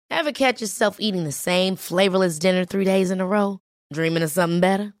Ever catch yourself eating the same flavorless dinner 3 days in a row? Dreaming of something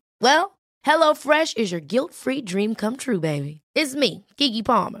better? Well, HelloFresh is your guilt-free dream come true, baby. It's me, Keke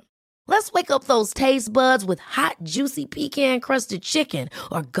Palmer. Let's wake up those taste buds with hot, juicy pecan-crusted chicken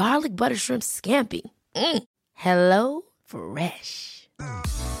or garlic butter shrimp scampi. Hello Fresh.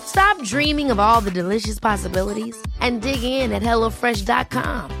 Stop dreaming of all the delicious possibilities and dig in at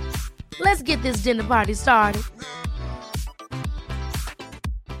HelloFresh.com. Let's get this dinner party started.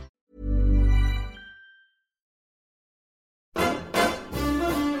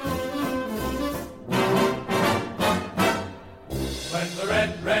 When the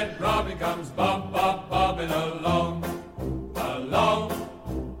red, red robin comes bobbing along,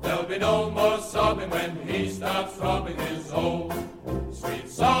 along, there'll be no more sobbing when he starts throbbing his old sweet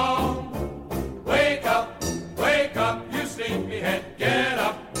song. Wake up, you sleepyhead, get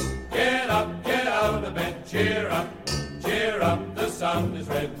up, get up, get out of bed, cheer up, the sun is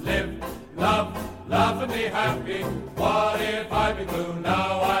red, live, love, laugh and be happy. What if I be blue?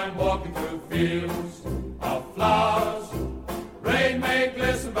 Now I'm walking through fields of flowers. Rain may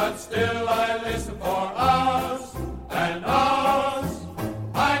glisten, but still I listen for hours and hours.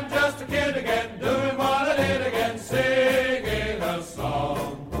 I'm just a kid again, doing what I did again, singing a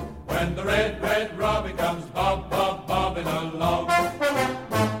song. When the red, red robin comes bobbing along.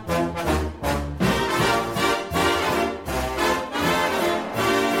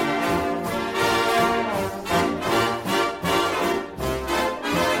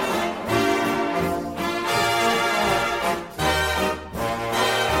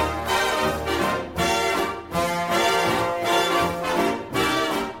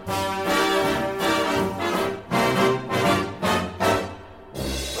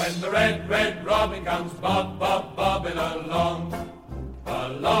 Red, red robin comes bobbing along,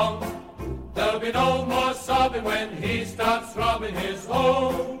 along. There'll be no more sobbing when he starts throbbing his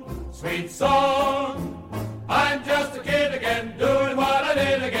own sweet song. I'm just a kid again, doing what I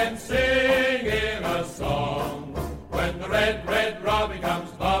did again, singing a song. When the red, red robin comes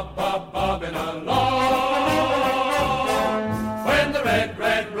bobbing along. When the red,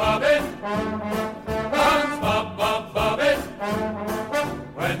 red robin comes bobbing.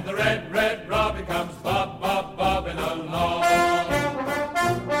 When the red, red robin comes bobbing along.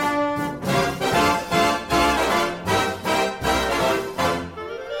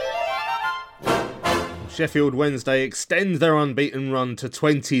 Sheffield Wednesday extend their unbeaten run to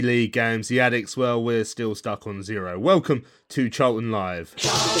 20 league games. The Addicts, well, we're still stuck on 0. Welcome to Charlton Live.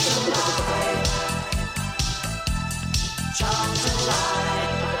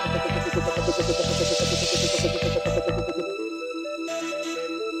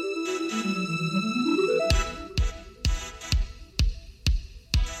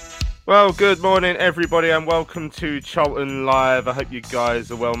 Well, good morning, everybody, and welcome to Charlton Live. I hope you guys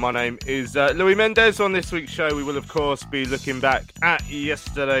are well. My name is Louis Mendes. On this week's show, we will, of course, be looking back at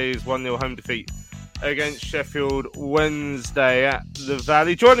yesterday's 1-0 home defeat against Sheffield Wednesday at the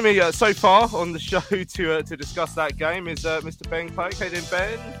Valley. Joining me so far on the show to discuss that game is Mr. Ben Pike. How you doing,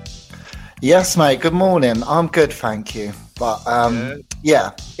 Ben? Yes, mate. Good morning. I'm good, thank you. But,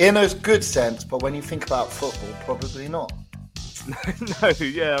 yeah, in a good sense, but when you think about football, probably not. No,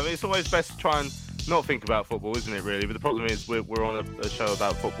 yeah, I mean, it's always best to try and not think about football, isn't it, really? But the problem is we're on a show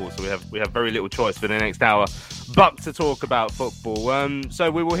about football, so we have very little choice for the next hour but to talk about football. So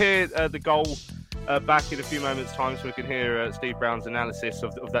we will hear the goal back in a few moments' time, so we can hear Steve Brown's analysis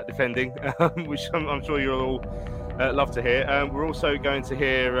of that defending, which I'm sure you'll all love to hear. We're also going to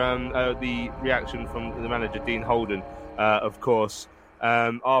hear the reaction from the manager, Dean Holden, of course,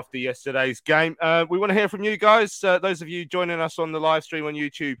 after yesterday's game. We want to hear from you guys. Those of you joining us on the live stream on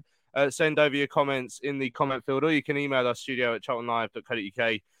YouTube, send over your comments in the comment field, or you can email us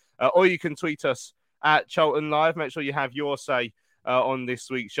studio@charltonlive.co.uk, or you can tweet us at Charlton Live. Make sure you have your say on this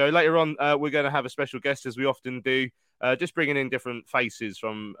week's show. Later on, we're going to have a special guest, as we often do, just bringing in different faces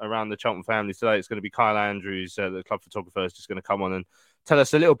from around the Charlton family. Today it's going to be Kyle Andrews, the club photographer, is just going to come on and tell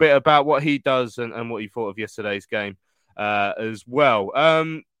us a little bit about what he does and what he thought of yesterday's game as well.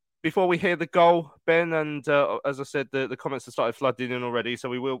 Before we hear the goal, Ben, and as I said, the comments have started flooding in already, so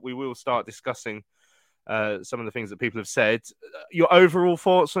we will start discussing some of the things that people have said. Your overall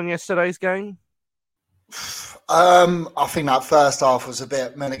thoughts on yesterday's game? I think that first half was a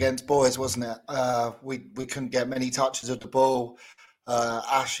bit men against boys, wasn't it? We couldn't get many touches of the ball.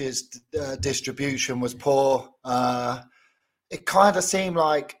 Ash's distribution was poor. It kind of seemed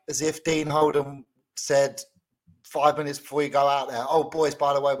like as if Dean Holden said 5 minutes before you go out there, "Oh, boys,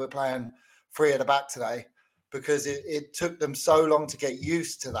 by the way, we're playing 3 at the back today," because it took them so long to get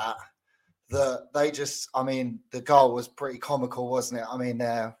used to that they just, I mean, the goal was pretty comical, wasn't it? I mean,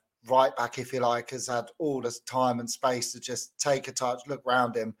 right back, if you like, has had all the time and space to just take a touch, look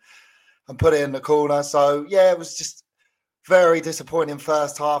round him and put it in the corner. So, yeah, it was just very disappointing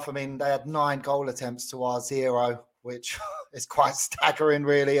first half. I mean, they had 9 goal attempts to our 0, which is quite staggering,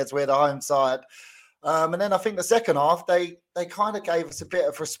 really, as we're the home side. And then I think the second half, they kind of gave us a bit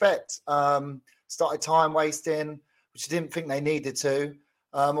of respect. Started time wasting, which I didn't think they needed to.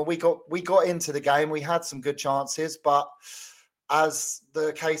 And we got into the game. We had some good chances, but as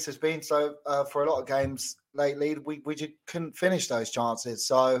the case has been so for a lot of games lately, we just couldn't finish those chances.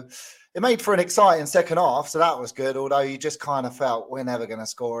 So it made for an exciting second half. So that was good, although you just kind of felt we're never going to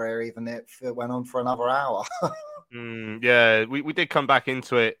score here, even if it went on for another hour. Yeah, we did come back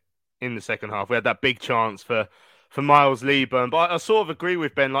into it in the second half. We had that big chance for Miles Lieburn, but I sort of agree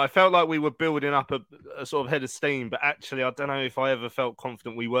with Ben. Like, I felt like we were building up a sort of head of steam, but actually, I don't know if I ever felt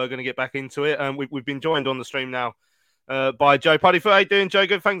confident we were going to get back into it. We've been joined on the stream now by Joe Puddyfoot. How you doing, Joe?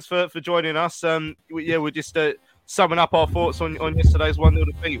 Good. Thanks for joining us. We're just summing up our thoughts on yesterday's 1-0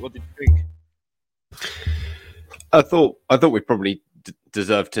 defeat. What did you think? I thought we probably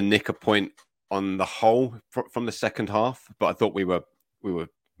deserved to nick a point on the whole from the second half, but I thought we were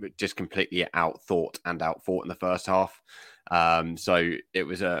just completely outthought and outfought in the first half. So it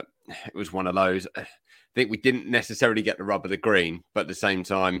was one of those. I think we didn't necessarily get the rub of the green, but at the same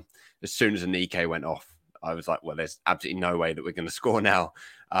time, as soon as Anike went off, I was like, well, there's absolutely no way that we're going to score now.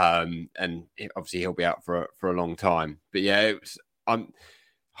 And obviously he'll be out for a long time. But yeah,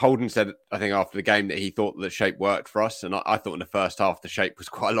 Holden said, I think after the game, that he thought the shape worked for us. And I thought in the first half, the shape was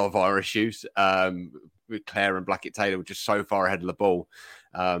quite a lot of our issues. With Clare and Blackett-Taylor were just so far ahead of the ball.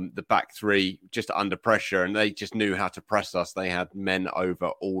 The back three just under pressure, and they just knew how to press us. They had men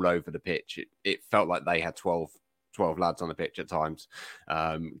all over the pitch. It felt like they had 12 lads on the pitch at times,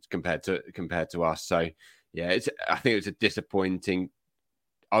 compared to us. So yeah, I think it was a disappointing.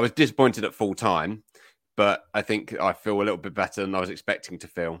 I was disappointed at full time, but I think I feel a little bit better than I was expecting to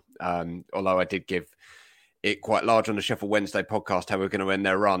feel. Although I did give it quite large on the Sheffield Wednesday podcast how we're going to end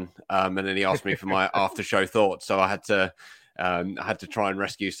their run, and then he asked me for my after show thoughts, so I had to try and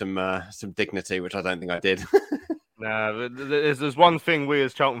rescue some dignity, which I don't think I did. No, there's one thing we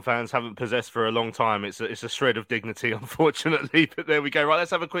as Charlton fans haven't possessed for a long time. It's a shred of dignity, unfortunately. But there we go. Right, let's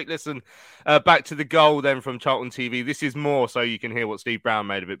have a quick listen back to the goal then from Charlton TV. This is more so you can hear what Steve Brown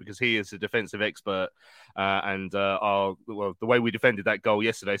made of it, because he is a defensive expert. The way we defended that goal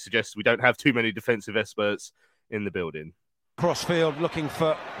yesterday suggests we don't have too many defensive experts in the building. Crossfield looking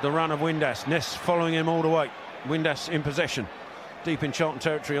for the run of Windass. Ness following him all the way. Windass in possession. Deep in Charlton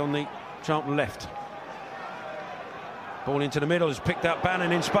territory on the Charlton left. Ball into the middle is picked up.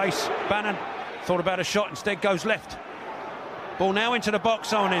 Bannon in space. Bannon thought about a shot, instead goes left. Ball now into the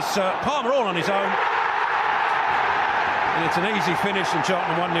box on his Palmer all on his own. And it's an easy finish, and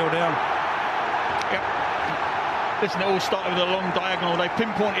Charlton 1-0 down. Yep. Listen, it all started with a long diagonal. They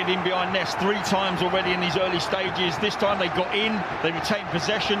pinpointed in behind Ness 3 times already in these early stages. This time they got in, they retained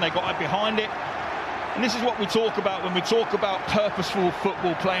possession, they got up behind it. And this is what we talk about when we talk about purposeful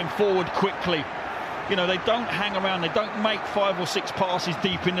football, playing forward quickly. You know, they don't hang around, they don't make 5 or 6 passes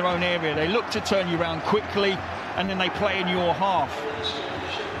deep in their own area. They look to turn you around quickly, and then they play in your half.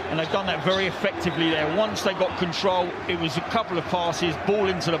 And they've done that very effectively there. Once they got control, it was a couple of passes, ball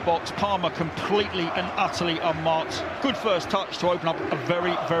into the box, Palmer completely and utterly unmarked. Good first touch to open up a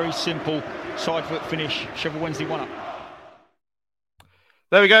very, very simple side foot finish. Sheffield Wednesday 1-up.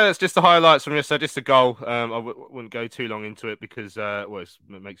 There we go. That's just the highlights from yesterday. Just a goal. I wouldn't go too long into it because it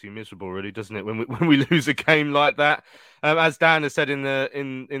makes you miserable, really, doesn't it? When we lose a game like that. As Dan has said in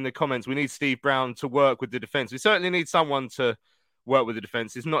the comments, we need Steve Brown to work with the defence. We certainly need someone to work with the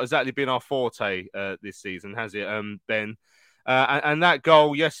defence. It's not exactly been our forte this season, has it, Ben? And that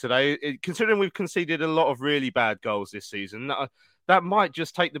goal yesterday, considering we've conceded a lot of really bad goals this season, that might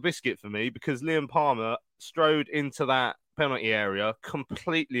just take the biscuit for me, because Liam Palmer strode into that penalty area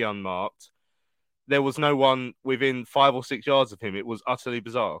completely unmarked. There was no one within 5 or 6 yards of him. It was utterly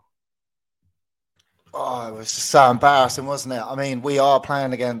bizarre. Oh, it was just so embarrassing, wasn't it? I mean, we are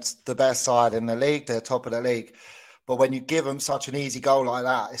playing against the best side in the league. They're top of the league. But when you give them such an easy goal like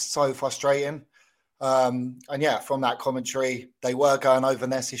that, it's so frustrating. And yeah, from that commentary, they were going over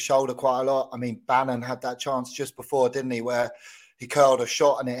Ness's shoulder quite a lot. I mean, Bannon had that chance just before, didn't he, where he curled a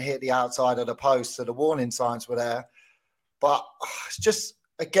shot and it hit the outside of the post, so the warning signs were there. But it's just,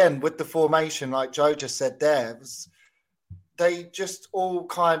 again, with the formation, like Joe just said there, they just all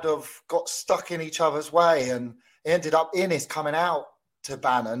kind of got stuck in each other's way, and it ended up Innes coming out to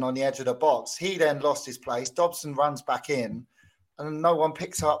Bannon on the edge of the box. He then lost his place. Dobson runs back in, and no one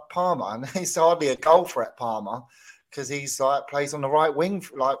picks up Palmer. And he's hardly a goal threat, Palmer. because he's like plays on the right wing,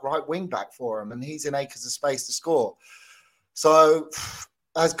 like right wing back for him, and he's in acres of space to score. So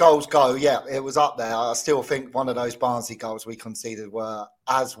as goals go, yeah, it was up there. I still think one of those Barnsley goals we conceded were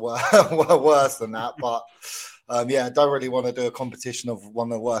worse than that, but. Yeah, I don't really want to do a competition of one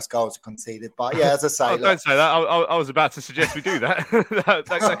of the worst goals conceded. But yeah, as I say... don't say that. I was about to suggest we do that.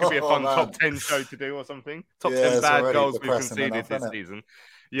 that could be a fun top 10 show to do or something. Top 10 bad goals we've conceded this season.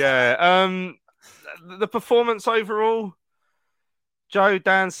 Yeah. The performance overall, Joe,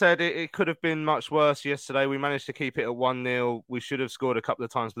 Dan said it could have been much worse yesterday. We managed to keep it at 1-0. We should have scored a couple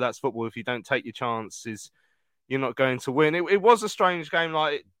of times, but that's football. If you don't take your chances, you're not going to win. It was a strange game.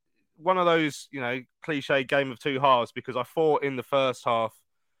 Like, one of those, cliche game of two halves, because I thought in the first half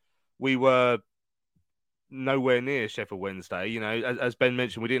we were nowhere near Sheffield Wednesday. As Ben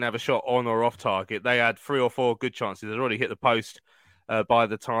mentioned, we didn't have a shot on or off target. They had 3 or 4 good chances. They'd already hit the post by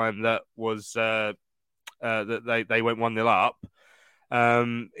the time that was that they went 1-0 up.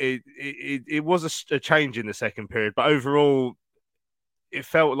 It was a change in the second period, but overall, it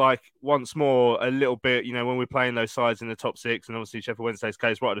felt like once more a little bit, when we're playing those sides in the top 6, and obviously Sheffield Wednesday's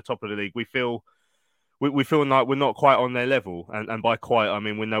case right at the top of the league, we feel like we're not quite on their level, and by quite I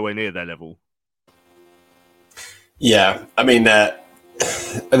mean we're nowhere near their level. Yeah, I mean,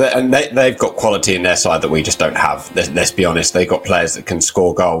 and they've got quality in their side that we just don't have. Let's be honest, they've got players that can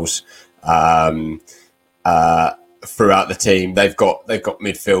score goals throughout the team. They've got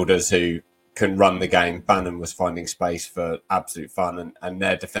midfielders who can run the game. Bannon was finding space for absolute fun, and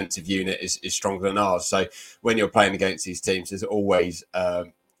their defensive unit is stronger than ours. So when you're playing against these teams, there's always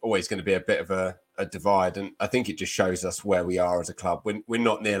going to be a bit of a divide, and I think it just shows us where we are as a club. We're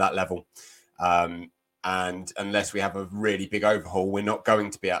not near that level, and unless we have a really big overhaul, we're not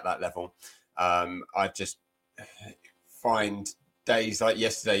going to be at that level. I just find days like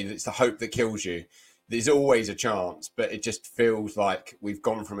yesterday, it's the hope that kills you. There's always a chance, but it just feels like we've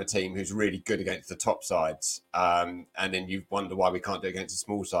gone from a team who's really good against the top sides, and then you wonder why we can't do it against the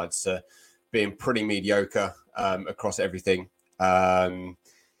small sides, to being pretty mediocre across everything. It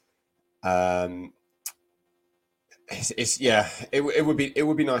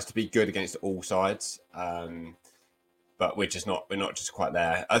would be nice to be good against all sides, but we're not just quite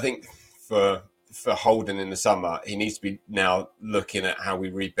there. I think for Holden in the summer, he needs to be now looking at how we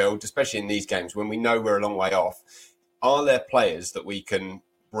rebuild, especially in these games when we know we're a long way off. Are there players that we can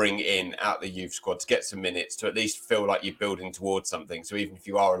bring in out the youth squad to get some minutes, to at least feel like you're building towards something? So even if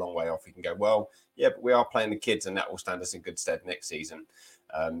you are a long way off, you can go, well, yeah, but we are playing the kids, and that will stand us in good stead next season.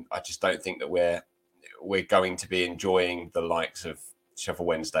 I just don't think that we're going to be enjoying the likes of Sheffield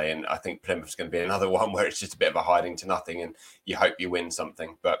Wednesday, and I think Plymouth's going to be another one where it's just a bit of a hiding to nothing, and you hope you win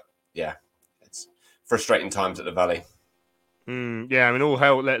something. But yeah, frustrating times at the Valley. Yeah, I mean, all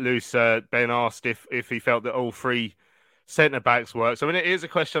hell let loose. Ben asked if he felt that all 3 centre-backs work. So, I mean, it is a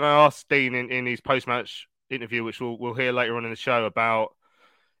question I asked Dean in his post-match interview, which we'll hear later on in the show, about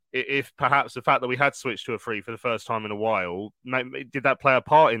if perhaps the fact that we had switched to a 3 for the first time in a while, did that play a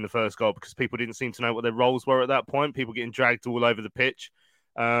part in the first goal? Because people didn't seem to know what their roles were at that point. People getting dragged all over the pitch.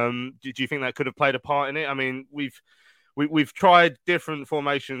 Do you think that could have played a part in it? I mean, We've tried different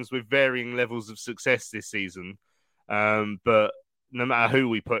formations with varying levels of success this season, but no matter who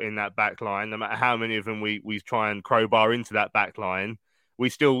we put in that back line, no matter how many of them we try and crowbar into that back line, we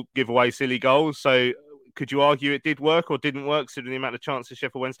still give away silly goals. So could you argue it did work or didn't work, considering the amount of chances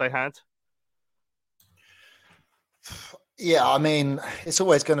Sheffield Wednesday had? Yeah, I mean, it's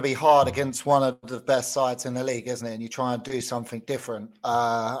always going to be hard against one of the best sides in the league, isn't it? And you try and do something different.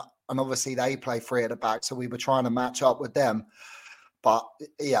 And obviously they play 3 at the back, so we were trying to match up with them. But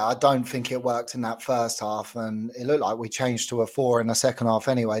yeah, I don't think it worked in that first half. And it looked like we changed to a 4 in the second half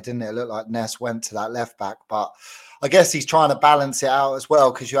anyway, didn't it? It looked like Ness went to that left back. But I guess he's trying to balance it out as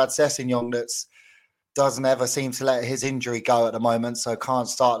well, because you had Sessegnon that doesn't ever seem to let his injury go at the moment, so can't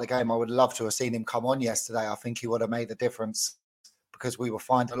start the game. I would love to have seen him come on yesterday. I think he would have made a difference, because we were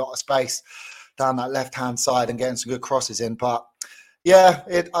finding a lot of space down that left-hand side and getting some good crosses in. But yeah,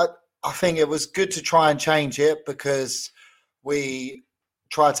 I think it was good to try and change it, because we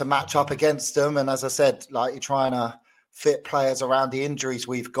tried to match up against them. And as I said, like, you're trying to fit players around the injuries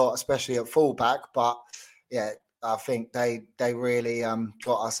we've got, especially at fullback. But yeah, I think they really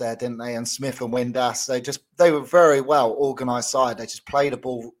got us there, didn't they? And Smith and Windass, they were very well organised side. They just played the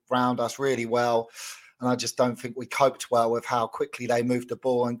ball around us really well. And I just don't think we coped well with how quickly they moved the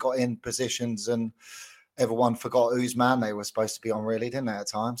ball and got in positions, and everyone forgot whose man they were supposed to be on, really, didn't they, at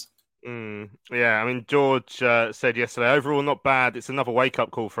times? Yeah, I mean, George said yesterday, overall not bad. It's another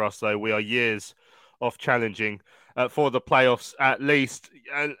wake-up call for us, though. We are years off challenging for the playoffs, at least.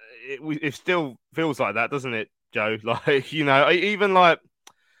 And it still feels like that, doesn't it, Joe. Like, you know, even like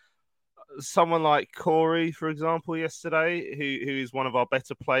someone like Corey, for example, yesterday, who is one of our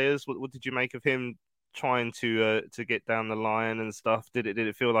better players. What did you make of him trying to get down the line and stuff? Did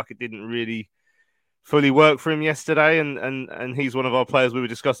it feel like it didn't really fully work for him yesterday? And he's one of our players we were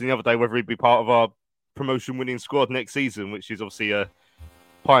discussing the other day whether he'd be part of our promotion winning squad next season, which is obviously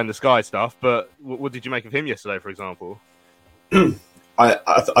pie in the sky stuff. But what did you make of him yesterday, for example?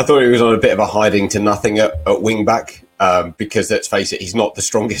 I thought he was on a bit of a hiding to nothing at wing back because, let's face it, he's not the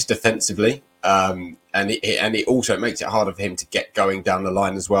strongest defensively, and it also makes it harder for him to get going down the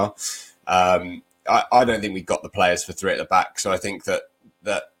line as well. I don't think we got the players for three at the back, so I think that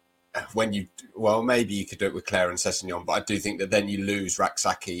when maybe you could do it with Claire and Sessegnon, but I do think that then you lose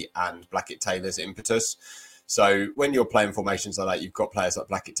Rak-Sakyi and Blackett-Taylor's impetus. So when you're playing formations like that, you've got players like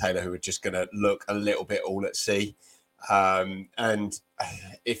Blackett-Taylor who are just going to look a little bit all at sea. And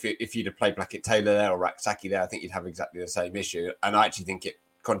if you'd have played Blackett-Taylor there or Rak-Sakyi there, I think you'd have exactly the same issue. And I actually think it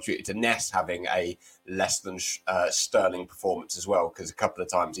contributed to Ness having a less than sterling performance as well, because a couple of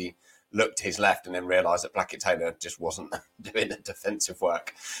times he looked to his left and then realised that Blackett-Taylor just wasn't doing the defensive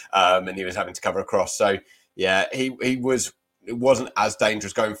work, and he was having to cover across. So yeah, it wasn't as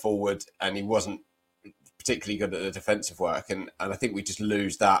dangerous going forward, and he wasn't particularly good at the defensive work. And I think we just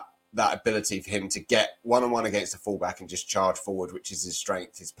lose that ability for him to get one-on-one against the fullback and just charge forward, which is his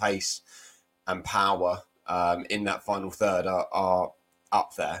strength. His pace and power in that final third are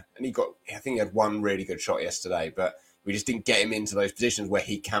up there. And I think he had one really good shot yesterday, but we just didn't get him into those positions where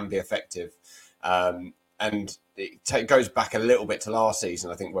he can be effective. And it goes back a little bit to last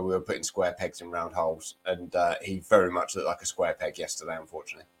season, I think, when we were putting square pegs in round holes. And he very much looked like a square peg yesterday,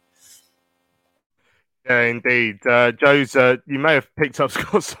 unfortunately. Yeah, indeed. Joe's, you may have picked up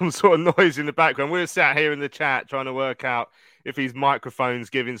some sort of noise in the background. We're sat here in the chat trying to work out if his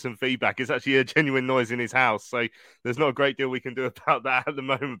microphone's giving some feedback. It's actually a genuine noise in his house, so there's not a great deal we can do about that at the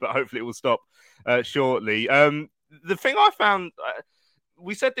moment, but hopefully it will stop shortly. The thing I found,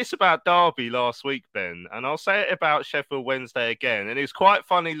 we said this about Derby last week, Ben, and I'll say it about Sheffield Wednesday again. And it's quite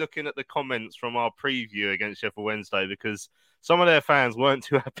funny looking at the comments from our preview against Sheffield Wednesday, because some of their fans weren't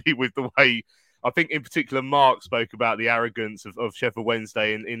too happy with the way, I think in particular, Mark spoke about the arrogance of Sheffield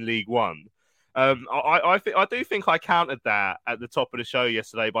Wednesday in League One. I do think I countered that at the top of the show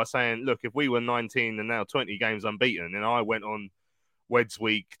yesterday by saying, look, if we were 19 and now 20 games unbeaten, and I went on Weds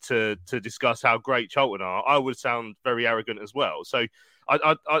Week to discuss how great Charlton are, I would sound very arrogant as well. So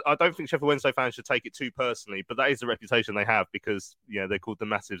I don't think Sheffield Wednesday fans should take it too personally, but that is the reputation they have because, you know, they're called the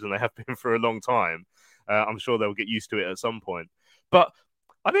Massives and they have been for a long time. I'm sure they'll get used to it at some point. But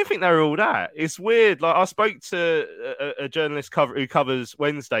I didn't think they were all that. It's weird. Like, I spoke to a journalist who covers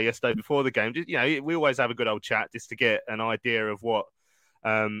Wednesday yesterday before the game. You know, we always have a good old chat just to get an idea of what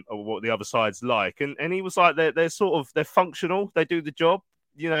the other side's like. And he was like, they're functional. They do the job,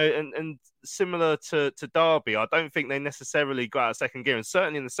 you know, and similar to Derby, I don't think they necessarily got out of second gear. And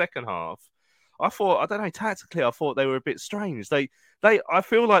certainly in the second half, I thought, I don't know, tactically, I thought they were a bit strange. I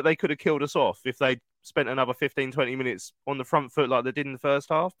feel like they could have killed us off if they spent another 15, 20 minutes on the front foot like they did in the first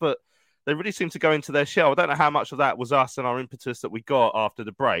half, but they really seemed to go into their shell. I don't know how much of that was us and our impetus that we got after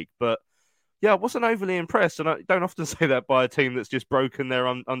the break, but yeah, I wasn't overly impressed, and I don't often say that by a team that's just broken their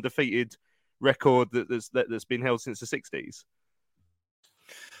undefeated record that's been held since the 60s.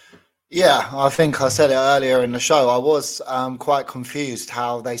 Yeah, I think I said it earlier in the show. I was quite confused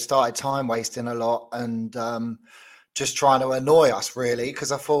how they started time wasting a lot and just trying to annoy us, really,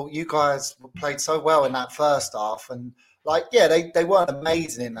 because I thought you guys played so well in that first half. And, like, yeah, they weren't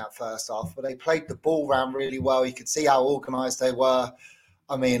amazing in that first half, but they played the ball round really well. You could see how organised they were.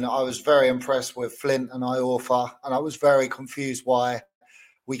 I mean, I was very impressed with Flint and Iorfa, and I was very confused why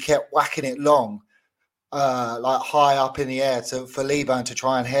we kept whacking it long, like high up in the air for Leaburn to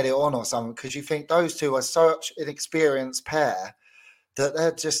try and head it on or something, because you think those two are such an experienced pair that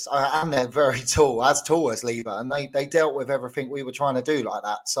they're just, and they're very tall as Leaburn, and they dealt with everything we were trying to do like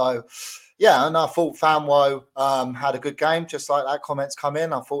that. So, yeah, and I thought Famwo had a good game, just like that comments come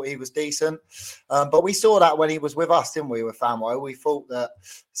in. I thought he was decent. But we saw that when he was with us, didn't we, with Famwo? We thought that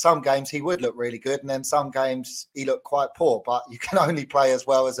some games he would look really good, and then some games he looked quite poor. But you can only play as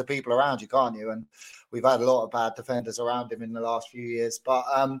well as the people around you, can't you? And we've had a lot of bad defenders around him in the last few years. But,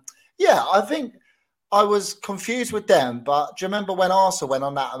 yeah, I think I was confused with them. But do you remember when Arsenal went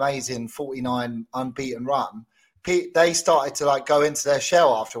on that amazing 49 unbeaten run? They started to like go into their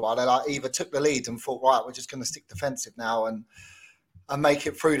shell after a while. They like either took the lead and thought, right, we're just going to stick defensive now. And and make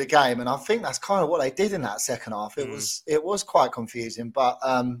it through the game. And I think that's kind of what they did in that second half. It was quite confusing, but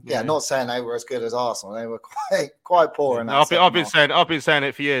not saying they were as good as Arsenal. They were quite poor in that. I've been saying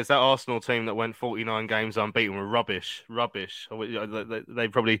it for years. That Arsenal team that went 49 games unbeaten were rubbish. They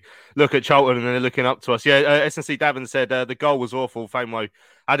probably look at Charlton and they're looking up to us. Yeah, SNC Davin said the goal was awful. Fameway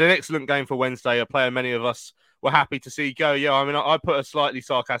had an excellent game for Wednesday. A player many of us were happy to see go. Yeah, I mean, I put a slightly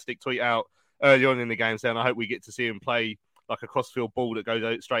sarcastic tweet out early on in the game saying I hope we get to see him play like a crossfield ball that goes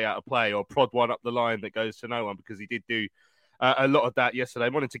out straight out of play, or prod one up the line that goes to no one, because he did do a lot of that yesterday.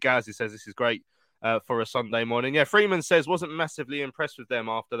 Morning to Gaz, who says this is great for a Sunday morning. Yeah, Freeman says wasn't massively impressed with them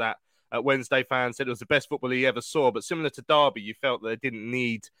after that. Wednesday fan said it was the best football he ever saw, but similar to Derby, you felt that they didn't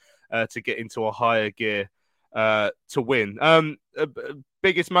need to get into a higher gear to win.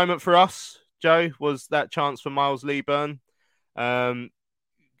 Biggest moment for us, Joe, was that chance for Miles Leaburn.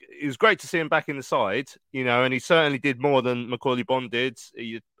 It was great to see him back in the side, and he certainly did more than Macaulay Bond did.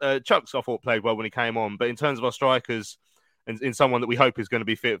 Chuks, I thought, played well when he came on, but in terms of our strikers and in someone that we hope is going to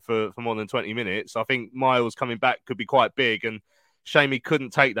be fit for more than 20 minutes, I think Miles coming back could be quite big, and shame he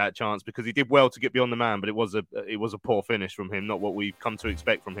couldn't take that chance because he did well to get beyond the man, but it was a poor finish from him, not what we've come to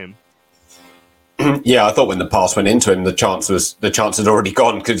expect from him. Yeah, I thought when the pass went into him, the chance had already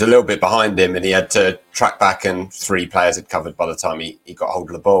gone because he was a little bit behind him and he had to track back, and 3 players had covered by the time he got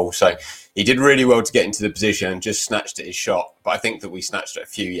hold of the ball. So he did really well to get into the position and just snatched at his shot. But I think that we snatched at a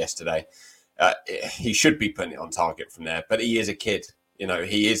few yesterday. He should be putting it on target from there, but he is a kid.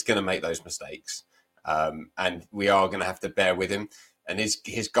 He is going to make those mistakes, and we are going to have to bear with him. And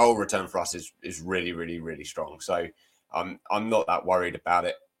his goal return for us is really, really, really strong. So I'm not that worried about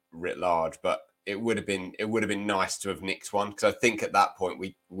it writ large, but it would have been nice to have nicked one, because I think at that point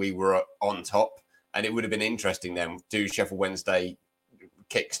we were on top, and it would have been interesting then. Do Sheffield Wednesday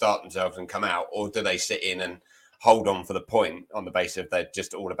kickstart themselves and come out, or do they sit in and hold on for the point on the basis of they're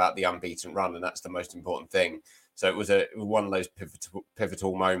just all about the unbeaten run, and that's the most important thing? So it was one of those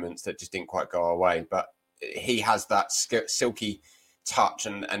pivotal moments that just didn't quite go our way. But he has that silky touch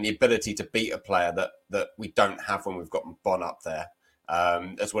and the ability to beat a player that we don't have when we've got Bon up there.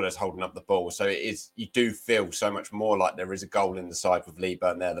 As well as holding up the ball. So you do feel so much more like there is a goal in the side with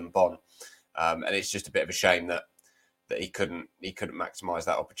Leaburn there than Bon. And it's just a bit of a shame that he couldn't maximise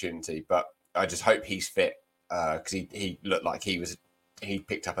that opportunity. But I just hope he's fit, because he looked like he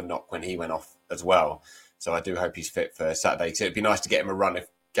picked up a knock when he went off as well. So I do hope he's fit for Saturday. So it'd be nice to get him a run of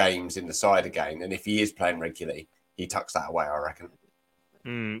games in the side again. And if he is playing regularly, he tucks that away, I reckon.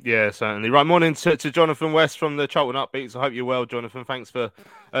 Yeah, certainly. Right, morning to Jonathan West from the Charlton Upbeats. I hope you're well, Jonathan. Thanks for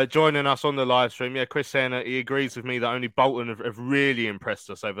joining us on the live stream. Yeah, Chris saying he agrees with me that only Bolton have really impressed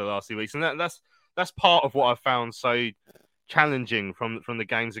us over the last few weeks, and that's part of what I've found so challenging from the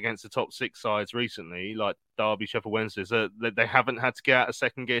games against the top 6 sides recently, like Derby, Sheffield Wednesday, that they haven't had to get out of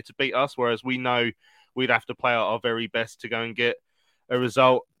second gear to beat us, whereas we know we'd have to play our very best to go and get a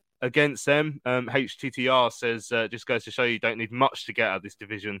result against them. HTTR says, just goes to show you don't need much to get out of this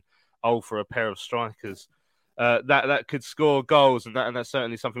division. For a pair of strikers that could score goals, and that's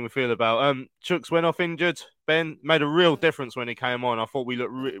certainly something we feel about. Chuks went off injured. Ben made a real difference when he came on. I thought we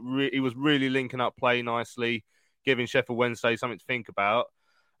looked he was really linking up play nicely, giving Sheffield Wednesday something to think about.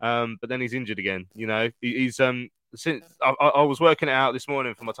 But then he's injured again. He's since I was working it out this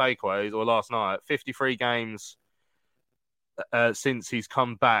morning for my takeaways, or last night, 53 games since he's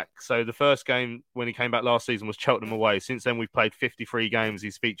come back. So the first game when he came back last season was Cheltenham away. Since then, we've played 53 games.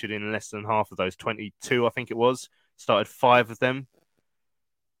 He's featured in less than half of those, 22, I think it was. Started 5 of them.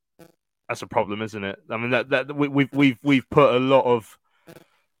 That's a problem, isn't it? I mean, that we've put a lot of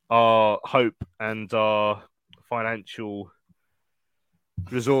our hope and our financial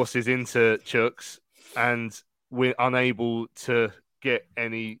resources into Chuks, and we're unable to get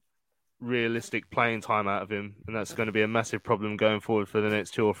any realistic playing time out of him, and that's going to be a massive problem going forward for the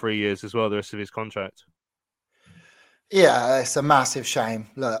next 2 or 3 years as well, the rest of his contract. Yeah, it's a massive shame.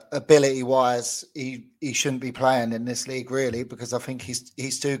 Look, ability-wise, he shouldn't be playing in this league, really, because I think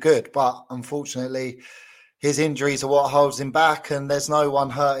he's too good. But unfortunately, his injuries are what holds him back, and there's no one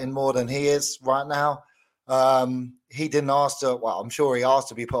hurting more than he is right now. He didn't ask to, well, I'm sure he asked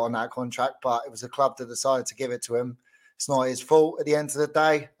to be put on that contract, but it was a club that decided to give it to him. It's not his fault at the end of the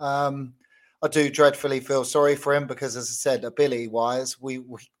day. I do dreadfully feel sorry for him because, as I said, ability-wise,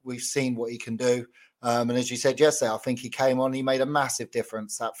 we've seen what he can do. And as you said yesterday, I think he came on, he made a massive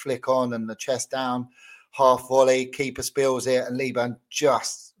difference. That flick on and the chest down, half volley, keeper spills it, and Leaburn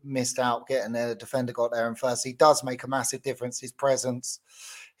just missed out getting there. The defender got there and first. He does make a massive difference. His presence,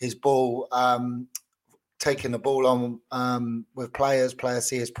 his ball, taking the ball on with players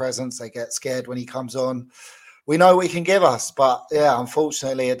see his presence. They get scared when he comes on. we know what he can give us. But yeah,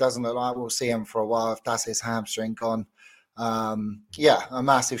 unfortunately, it doesn't look like we'll see him for a while if that's his hamstring gone. Yeah, a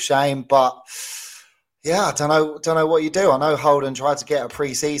massive shame. But yeah, I don't know what you do. I know Holden tried to get a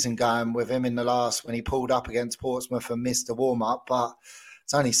pre-season going with him in the last when he pulled up against Portsmouth and missed the warm-up, but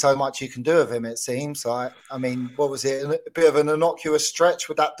it's only so much you can do with him, it seems. I mean, what was it? A bit of an innocuous stretch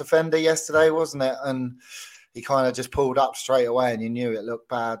with that defender yesterday, wasn't it? And he kind of just pulled up straight away and you knew it looked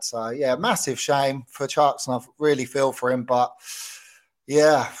bad. So, yeah, massive shame for Chuks, and I really feel for him. But,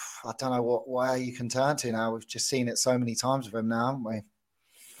 yeah, I don't know what way you can turn to now. We've just seen it so many times with him now, haven't we?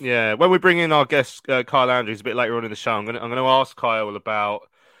 Yeah, when we bring in our guest, Kyle Andrews, a bit later on in the show, I'm going to ask Kyle about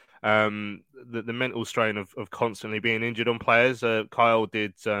the mental strain of constantly being injured on players. Kyle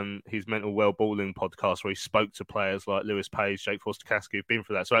did his Mental Well Balling podcast where he spoke to players like Lewis Page, Jake Foster-Caskey, who've been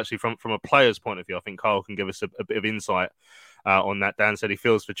through that. So actually, from a player's point of view, I think Kyle can give us a bit of insight on that. Dan said he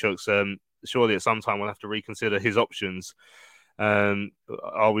feels for Chuks. Surely at some time we'll have to reconsider his options.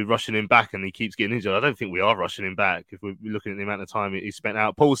 Are we rushing him back and he keeps getting injured? I don't think we are rushing him back if we're looking at the amount of time he spent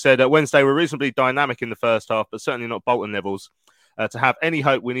out. Paul said Wednesday were reasonably dynamic in the first half, but certainly not Bolton levels. To have any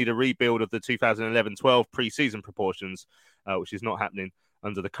hope, we need a rebuild of the 2011-12 pre-season proportions, which is not happening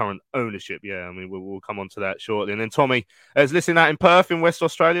under the current ownership. Yeah, I mean, we'll come on to that shortly. And then Tommy is listening out in Perth in West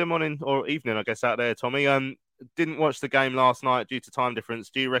Australia, morning or evening, I guess, out there. Tommy, didn't watch the game last night due to time difference.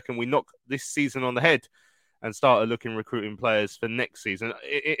 Do you reckon we knock this season on the head and started recruiting players for next season?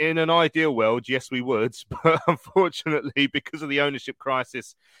 In an ideal world, yes, we would. But unfortunately, because of the ownership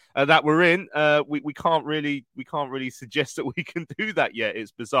crisis that we're in, we can't really suggest that we can do that yet.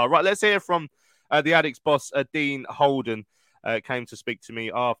 It's bizarre. Right, let's hear from the Addicts boss, Dean Holden. Came to speak to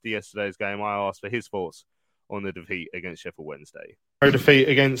me after yesterday's game. I asked for his thoughts on the defeat against Sheffield Wednesday. Defeat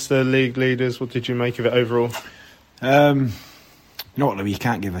against the league leaders. What did you make of it overall? You know what, Louis, you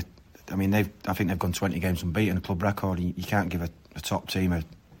can't give I think they've gone 20 games unbeaten, a club record. You can't give a top team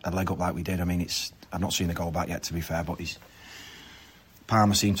a leg up like we did. I mean, I've not seen the goal back yet, to be fair, but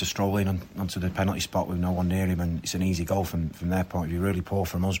Palmer seemed to stroll in onto the penalty spot with no one near him, and it's an easy goal from their point of view. Really poor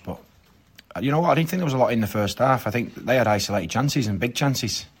from us, but you know what? I didn't think there was a lot in the first half. I think they had isolated chances and big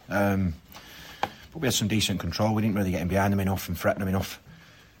chances, but we had some decent control. We didn't really get in behind them enough and threaten them enough.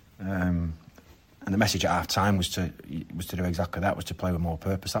 And the message at half time was to do exactly that, was to play with more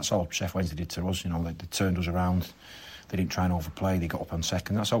purpose. That's all Sheffield Wednesday did to us. You know, they turned us around. They didn't try and overplay. They got up on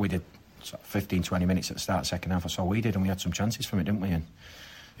second. That's all we did. 15-20 minutes at the start of the second half. That's all we did, and we had some chances from it, didn't we? And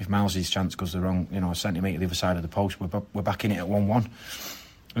if Miles's chance goes the wrong, a centimetre the other side of the post, we're back in it at 1-1.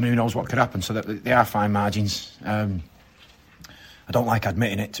 And who knows what could happen. So they are fine margins. I don't like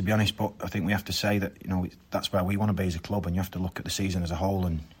admitting it, to be honest, but I think we have to say that that's where we want to be as a club, and you have to look at the season as a whole.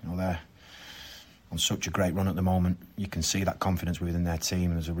 And they're on such a great run at the moment. You can see that confidence within their team,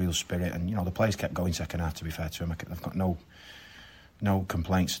 and there's a real spirit. And the players kept going second half. To be fair to them, I've got no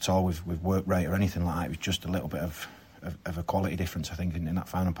complaints at all with work rate or anything like that. It was just a little bit of a quality difference, I think, in that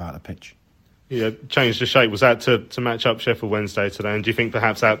final part of the pitch. Yeah, changed the shape. Was that to match up Sheffield Wednesday today? And do you think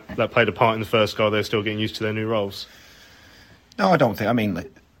perhaps that played a part in the first goal? They're still getting used to their new roles? No, I don't think. I mean,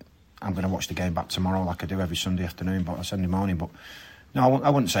 I'm going to watch the game back tomorrow like I do every Sunday afternoon, or Sunday morning. But no, I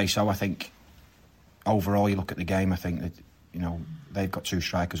wouldn't say so. I think overall, you look at the game, I think that they've got two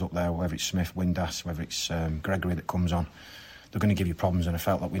strikers up there, whether it's Smith, Windass, whether it's Gregory that comes on. They're going to give you problems, and I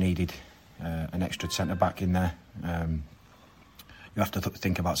felt like we needed an extra centre-back in there. You have to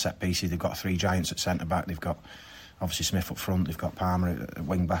think about set pieces. They've got three giants at centre-back. They've got, obviously, Smith up front. They've got Palmer at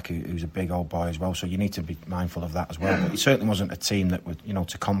wing-back, who's a big old boy as well. So you need to be mindful of that as well. But it certainly wasn't a team that would,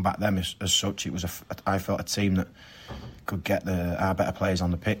 to combat them as such. It was, I felt, a team that could get our better players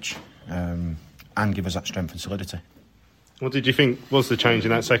on the pitch and give us that strength and solidity. What did you think was the change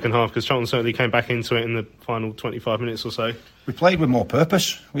in that second half? Because Charlton certainly came back into it in the final 25 minutes or so. We played with more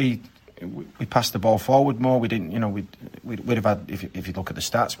purpose. We passed the ball forward more. We didn't, we'd have had, if you look at the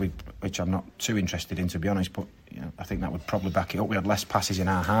stats, which I'm not too interested in, to be honest, but I think that would probably back it up. We had less passes in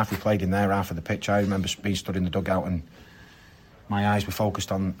our half. We played in their half of the pitch. I remember being stood in the dugout and my eyes were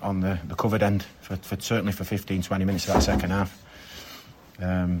focused on the covered end for certainly for 15-20 minutes of that second half.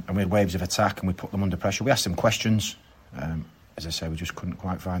 And we had waves of attack and we put them under pressure. We asked them questions. As I say, we just couldn't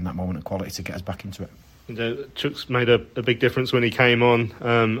quite find that moment of quality to get us back into it. Chuks made a big difference when he came on,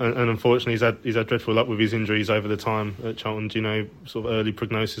 and unfortunately he's had dreadful luck with his injuries over the time at Charlton. Do you know sort of early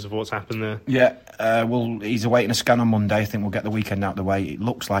prognosis of what's happened there? Yeah, well, he's awaiting a scan on Monday. I think we'll get the weekend out of the way. It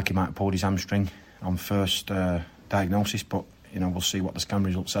looks like he might have pulled his hamstring on first diagnosis, but we'll see what the scan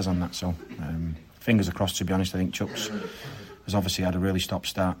result says on that. So fingers crossed, to be honest. I think Chuks has obviously had a really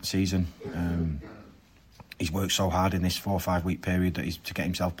stop-start season. he's worked so hard in this 4 or 5 week period that he's to get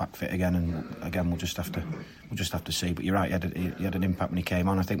himself back fit again. And again, we'll just have to see. But you're right, he had an impact when he came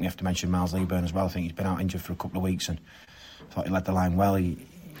on. I think we have to mention Miles Leaburn as well. I think he's been out injured for a couple of weeks, and I thought he led the line well.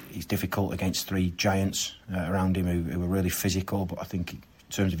 He's difficult against 3 giants around him who were really physical. But I think in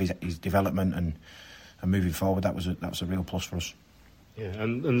terms of his development and moving forward, that was a real plus for us. Yeah,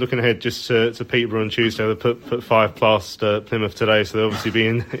 and looking ahead just to Peterborough on Tuesday, they put 5 past Plymouth today, so they'll obviously be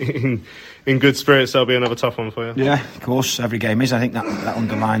in good spirits. That'll be another tough one for you. Yeah, of course, every game is. I think that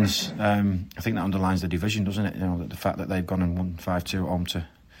underlines. The division, doesn't it? You know, the fact that they've gone and won 5-2 at home to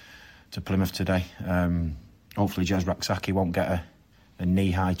Plymouth today. Hopefully, Jez Raksaki won't get a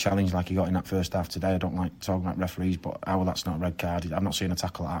knee-high challenge like he got in that first half today. I don't like talking about referees, but that's not a red card. I've not seen a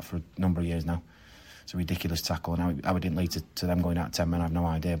tackle like that for a number of years now. It's a ridiculous tackle, and how it didn't lead to them going out of 10 men, I have no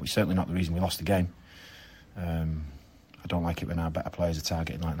idea. But it's certainly not the reason we lost the game. I don't like it when our better players are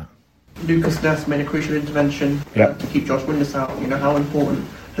targeted like that. Lucas Ness made a crucial intervention to keep Josh Windass out. You know, how important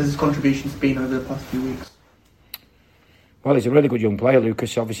has his contributions been over the past few weeks? Well, he's a really good young player,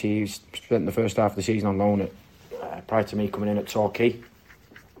 Lucas. Obviously, he's spent the first half of the season on loan prior to me coming in at Torquay.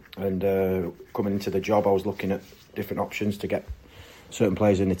 And coming into the job, I was looking at different options to get certain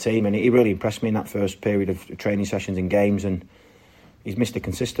players in the team, and he really impressed me in that first period of training sessions and games. And he's Mr.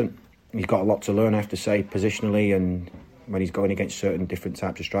 Consistent. He's got a lot to learn, I have to say, positionally, and when he's going against certain different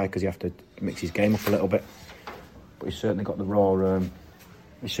types of strikers, you have to mix his game up a little bit. But he's certainly got the raw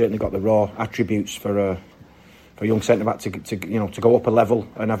attributes for a young centre back to go up a level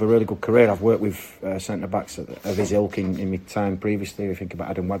and have a really good career. I've worked with centre backs of his ilk in my time previously. I think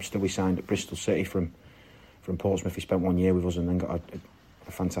about Adam Webster, we signed at Bristol City from Portsmouth. He spent 1 year with us and then got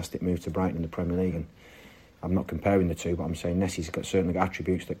a fantastic move to Brighton in the Premier League. And I'm not comparing the two, but I'm saying Nessie's certainly got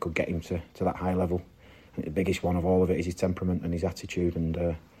attributes that could get him to that high level. I think the biggest one of all of it is his temperament and his attitude.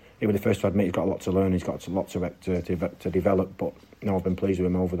 And he was the first to admit he's got a lot to learn. He's got a lot to develop. But no, I've been pleased with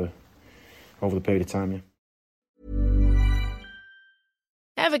him over the period of time. Yeah.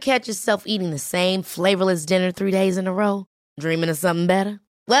 Ever catch yourself eating the same flavorless dinner 3 days in a row? Dreaming of something better?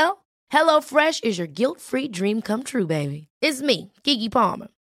 Well, HelloFresh is your guilt-free dream come true, baby. It's me, Keke Palmer.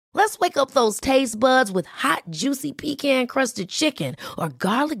 Let's wake up those taste buds with hot, juicy pecan-crusted chicken or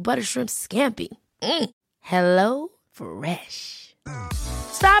garlic butter shrimp scampi. Hello Fresh.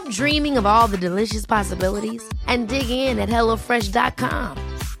 Stop dreaming of all the delicious possibilities and dig in at HelloFresh.com.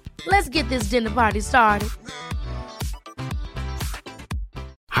 Let's get this dinner party started.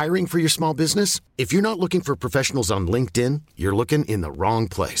 Hiring for your small business? If you're not looking for professionals on LinkedIn, you're looking in the wrong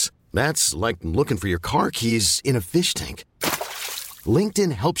place. That's like looking for your car keys in a fish tank.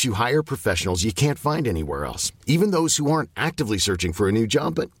 LinkedIn helps you hire professionals you can't find anywhere else, even those who aren't actively searching for a new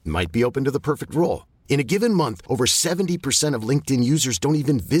job but might be open to the perfect role. In a given month, over 70% of LinkedIn users don't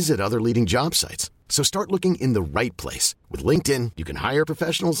even visit other leading job sites. So start looking in the right place. With LinkedIn, you can hire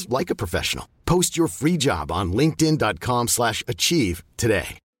professionals like a professional. Post your free job on linkedin.com/achieve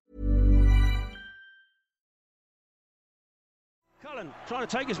today. Cullen trying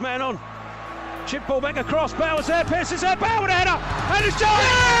to take his man on. Chip ball back across. Bauer's there. Pearce is there. Bauer with a header. And it's Johnny.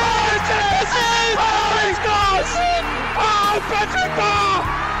 Oh, it's it! Oh, he scores! Oh, Patrick Barr!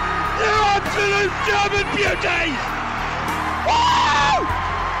 You absolute German beauty! Woo!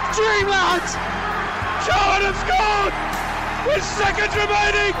 Dreamland! Charlton have scored! With seconds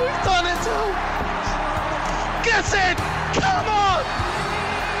remaining! We've done it all! Get it! Come on!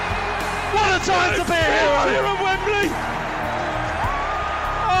 What a time to be a hero! Here at Wembley!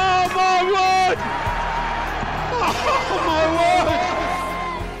 Oh my word! Oh my word!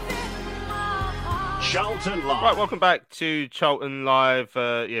 Charlton Live. Right, welcome back to Charlton Live.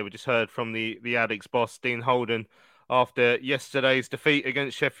 We just heard from the Addicks boss, Dean Holden, after yesterday's defeat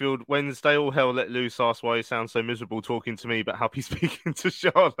against Sheffield Wednesday. All hell let loose. Asked why he sounds so miserable talking to me, but happy speaking to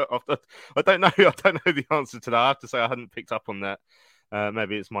Charlotte. I don't know the answer to that. I have to say I hadn't picked up on that.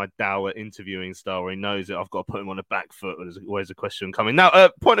 Maybe it's my dour interviewing style where he knows it. I've got to put him on the back foot. There's always a question coming.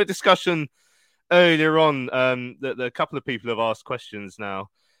 Now, point of discussion earlier on, the couple of people have asked questions now.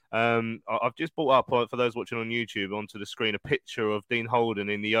 I've just brought up, for those watching on YouTube, onto the screen a picture of Dean Holden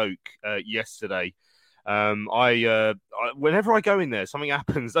in the Oak yesterday. Whenever I go in there, something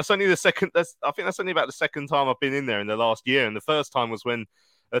happens. I think that's only about the second time I've been in there in the last year. And the first time was when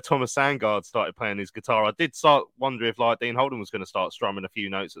Thomas Sandgaard started playing his guitar. I did start wondering if Dean Holden was going to start strumming a few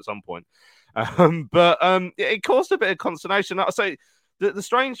notes at some point. But it caused a bit of consternation. So the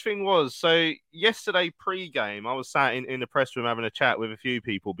strange thing was, so yesterday pre-game, I was sat in the press room having a chat with a few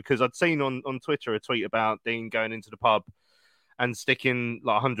people because I'd seen on Twitter a tweet about Dean going into the pub and sticking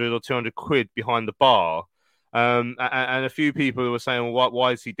 100 or 200 quid behind the bar. And a few people were saying, well,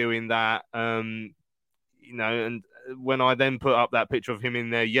 why is he doing that? and when I then put up that picture of him in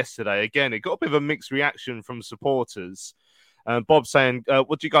there yesterday, again, it got a bit of a mixed reaction from supporters. Bob saying,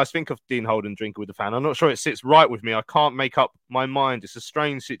 what do you guys think of Dean Holden drinking with the fan? I'm not sure it sits right with me. I can't make up my mind. It's a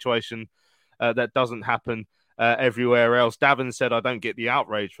strange situation that doesn't happen everywhere else. Davin said, I don't get the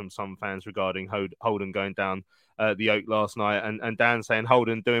outrage from some fans regarding Holden going down the Oak last night. And Dan saying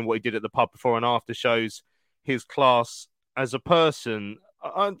Holden doing what he did at the pub before and after shows his class as a person.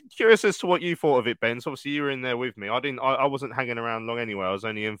 I'm curious as to what you thought of it, Ben. So obviously you were in there with me. I wasn't hanging around long anyway. I was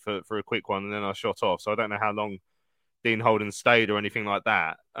only in for a quick one and then I shot off. So I don't know how long Dean Holden stayed or anything like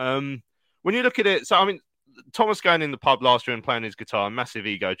that. When you look at it, so I mean, Thomas going in the pub last year and playing his guitar, massive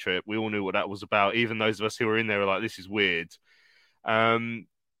ego trip. We all knew what that was about. Even those of us who were in there were like, this is weird.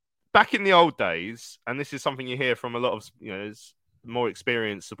 Back in the old days, and this is something you hear from a lot of more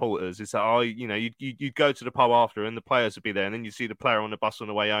experienced supporters, is that you'd go to the pub after and the players would be there, and then you see the player on the bus on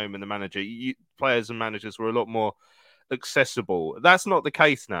the way home and the manager. Players and managers were a lot more accessible. That's not the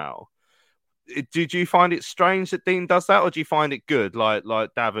case now. Did you find it strange that Dean does that, or do you find it good, like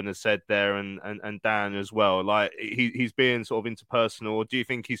Davin has said there, and Dan as well? Like he's being sort of interpersonal, or do you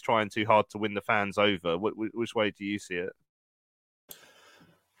think he's trying too hard to win the fans over? Which way do you see it?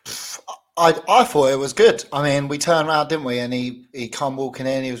 I thought it was good. I mean, we turned around, didn't we? And he come walking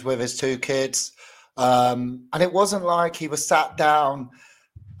in. He was with his two kids, and it wasn't like he was sat down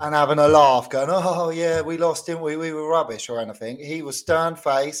and having a laugh, going, "Oh yeah, we lost, didn't we? We were rubbish," or anything. He was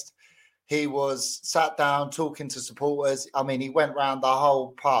stern-faced. He was sat down talking to supporters. I mean, he went round the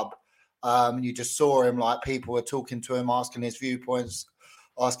whole pub, and you just saw him, like people were talking to him, asking his viewpoints,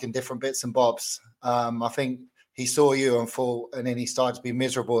 asking different bits and bobs. I think he saw you and thought, and then he started to be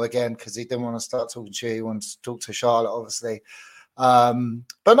miserable again because he didn't want to start talking to you. He wanted to talk to Charlotte, obviously. But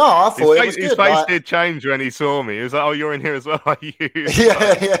no, I thought it was good. His face did change when he saw me. He was like, "Oh, you're in here as well, are you?" Yeah.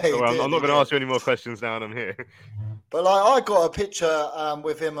 I'm not going to ask you any more questions now that I'm here. But I got a picture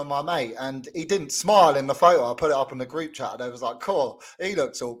with him and my mate, and he didn't smile in the photo. I put it up in the group chat, and I was like, "Cool." He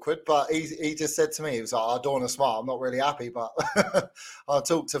looks awkward, but he just said to me, he was like, "I don't want to smile. I'm not really happy, but I'll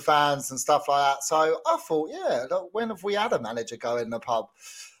talk to fans and stuff like that." So I thought, yeah, look, when have we had a manager go in the pub?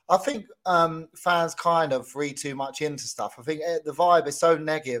 I think fans kind of read too much into stuff. I think the vibe is so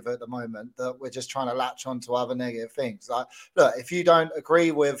negative at the moment that we're just trying to latch on to other negative things. Like, look, if you don't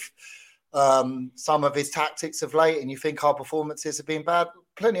agree with some of his tactics of late and you think our performances have been bad,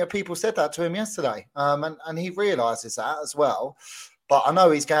 plenty of people said that to him yesterday. And he realises that as well. But I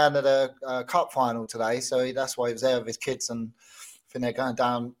know he's going to the cup final today, so that's why he was there with his kids, and I think they're going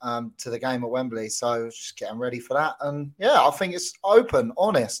down to the game at Wembley, so just getting ready for that. And yeah, I think it's open,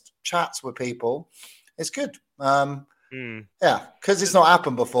 honest chats with people. It's good. Yeah, because it's not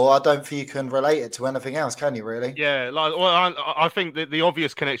happened before. I don't think you can relate it to anything else, can you? Really? Yeah, I think that the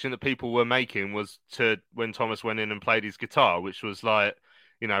obvious connection that people were making was to when Thomas went in and played his guitar, which was like,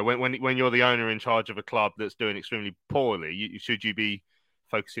 when you're the owner in charge of a club that's doing extremely poorly, should you be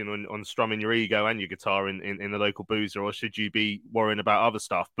focusing on strumming your ego and your guitar in the local boozer, or should you be worrying about other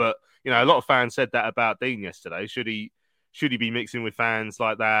stuff? But a lot of fans said that about Dean yesterday. Should he be mixing with fans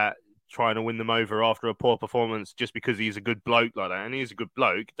like that, trying to win them over after a poor performance just because he's a good bloke like that? And he's a good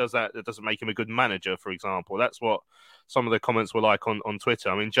bloke. That doesn't make him a good manager, for example. That's what some of the comments were like on Twitter.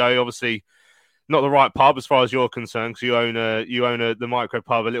 I mean, Joe, obviously not the right pub as far as you're concerned, because you own the micro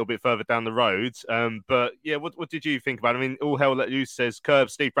pub a little bit further down the road. But yeah, what did you think about it? I mean, all hell let loose says Curb,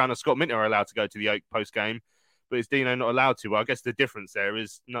 Steve Brown and Scott Minto are allowed to go to the Oak post game, but is Dino not allowed to? Well, I guess the difference there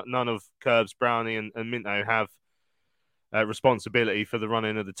is none of Curbs, Brownie and Minto have responsibility for the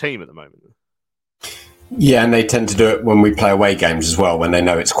running of the team at the moment. Yeah, and they tend to do it when we play away games as well, when they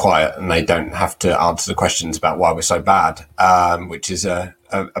know it's quiet and they don't have to answer the questions about why we're so bad, which is a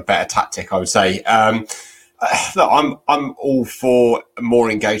better tactic, I would say. Look, I'm all for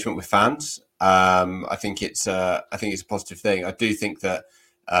more engagement with fans. I think it's a positive thing. I do think that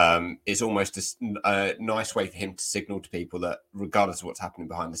it's almost a nice way for him to signal to people that regardless of what's happening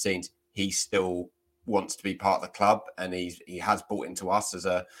behind the scenes, he still wants to be part of the club, and he has bought into us as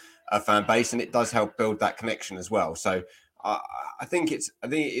a fan base, and it does help build that connection as well. So I think it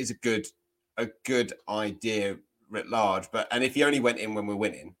is a good idea writ large. And if he only went in when we're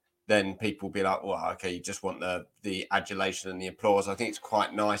winning, then people will be like, well, okay, you just want the adulation and the applause. I think it's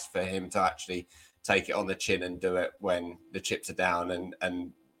quite nice for him to actually take it on the chin and do it when the chips are down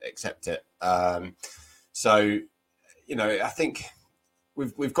and accept it. So, I think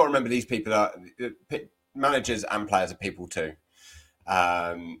we've got to remember these people are managers and players are people too.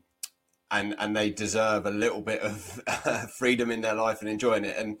 And they deserve a little bit of freedom in their life and enjoying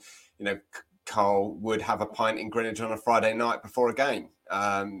it. And, Carl would have a pint in Greenwich on a Friday night before a game.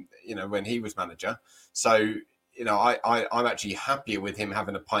 when he was manager. So, I'm actually happier with him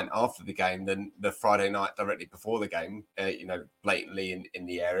having a pint after the game than the Friday night directly before the game, blatantly in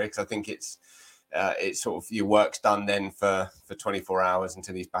the area, because I think it's sort of your work's done then for 24 hours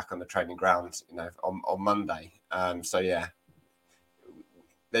until he's back on the training ground, on Monday. So yeah,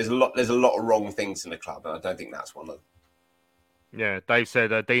 there's a lot of wrong things in the club, and I don't think that's one of them. Yeah, Dave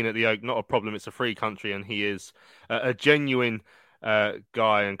said Dean at the Oak, not a problem. It's a free country, and he is a genuine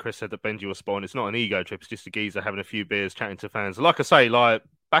guy. And Chris said that Benji was spot on. It's not an ego trip. It's just a geezer having a few beers, chatting to fans. Like I say,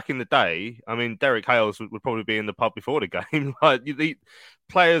 back in the day, I mean, Derek Hales would probably be in the pub before the game. The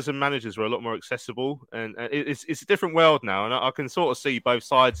players and managers were a lot more accessible, and it's a different world now. And I can sort of see both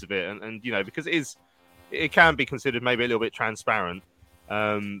sides of it, and because it can be considered maybe a little bit transparent.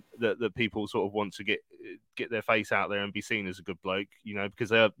 That people sort of want to get their face out there and be seen as a good bloke, because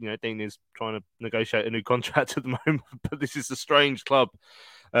Dean is trying to negotiate a new contract at the moment. But this is a strange club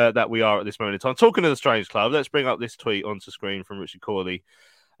that we are at this moment in time. Talking of the strange club, let's bring up this tweet onto screen from Richard Corley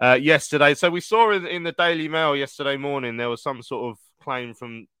yesterday. So we saw in the Daily Mail yesterday morning there was some sort of claim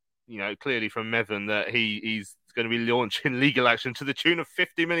from clearly from Mevin that he's going to be launching legal action to the tune of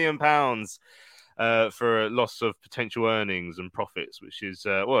 £50 million. For a loss of potential earnings and profits, which is,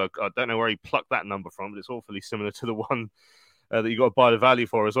 I don't know where he plucked that number from, but it's awfully similar to the one that you got to buy the value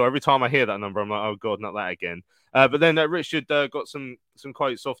for as well. Every time I hear that number, I'm like, oh God, not that again. But then Richard got some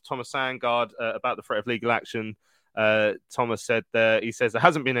quotes off Thomas Sandgaard about the threat of legal action. Thomas said he says there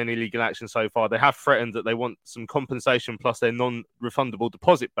hasn't been any legal action so far. They have threatened that they want some compensation plus their non-refundable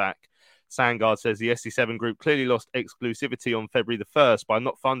deposit back. Sandgaard says the SC7 group clearly lost exclusivity on February the 1st by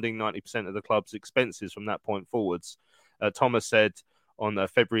not funding 90% of the club's expenses from that point forwards. Thomas said on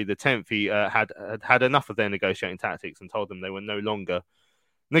February the 10th he had enough of their negotiating tactics and told them they were no longer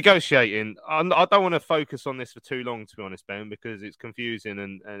negotiating. I don't want to focus on this for too long, to be honest, Ben, because it's confusing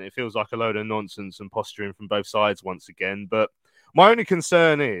and it feels like a load of nonsense and posturing from both sides once again. But my only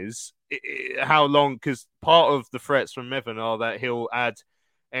concern is how long, because part of the threats from Mevin are that he'll add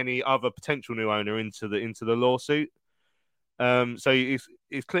any other potential new owner into the lawsuit. So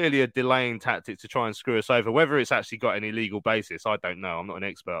it's clearly a delaying tactic to try and screw us over. Whether it's actually got any legal basis, I don't know. I'm not an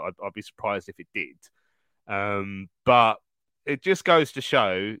expert. I'd be surprised if it did. But it just goes to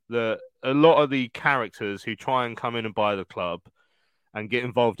show that a lot of the characters who try and come in and buy the club and get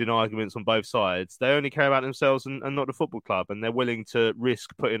involved in arguments on both sides, they only care about themselves and not the football club. And they're willing to risk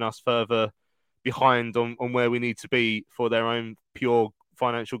putting us further behind on where we need to be for their own pure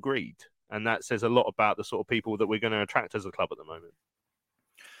financial greed, and that says a lot about the sort of people that we're going to attract as a club at the moment.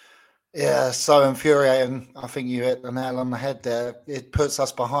 Yeah, so infuriating. I think you hit the nail on the head there. It puts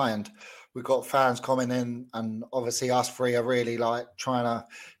us behind. We've got fans coming in, and obviously us three are really trying to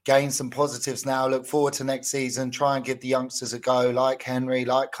gain some positives now. Look forward to next season. Try and give the youngsters a go, like Henry,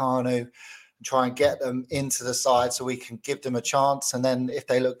 like Kanu, and try and get them into the side so we can give them a chance. And then if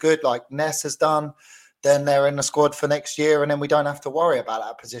they look good, like Ness has done, then they're in the squad for next year, and then we don't have to worry about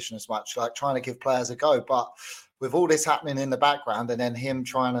that position as much, like trying to give players a go. But with all this happening in the background, and then him Mevin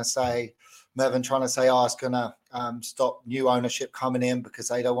trying to say, it's going to stop new ownership coming in because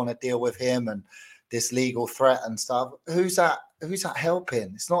they don't want to deal with him and this legal threat and stuff. Who's that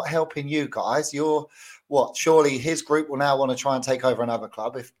helping? It's not helping you guys. You're what? Surely his group will now want to try and take over another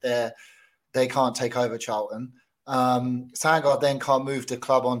club if they can't take over Charlton. Sandgaard then can't move the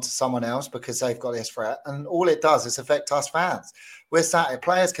club onto someone else because they've got this threat, and all it does is affect us fans. We're sat here,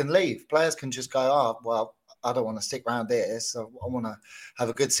 players can leave, players can just go, I don't want to stick around here, so I want to have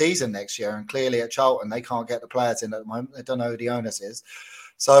a good season next year. And clearly at Charlton they can't get the players in at the moment. They don't know who the owners is,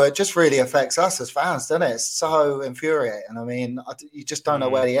 so it just really affects us as fans, doesn't it? It's so infuriating. I mean, you just don't know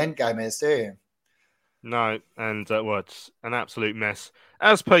where the end game is, do you? No, and it's an absolute mess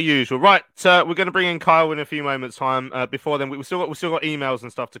as per usual. Right, we're going to bring in Kyle in a few moments' time. Before then, we've still got emails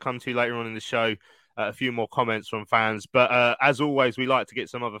and stuff to come to later on in the show. A few more comments from fans, but as always, we like to get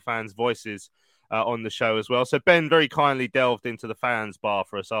some other fans' voices on the show as well. So Ben very kindly delved into the fans' bar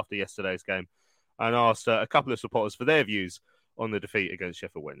for us after yesterday's game and asked a couple of supporters for their views on the defeat against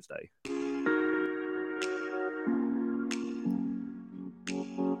Sheffield Wednesday.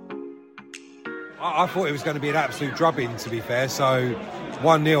 I thought it was going to be an absolute drubbing, to be fair. So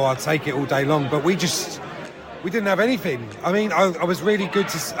 1-0, I'd take it all day long. But we didn't have anything. I mean, I was really good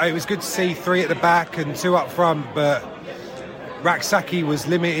it was good to see 3 at the back and 2 up front. But Rak-Sakyi was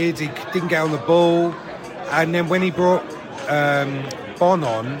limited. He didn't get on the ball. And then when he brought Bon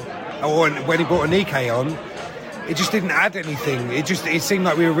on, or when he brought Anike on, it just didn't add anything. It seemed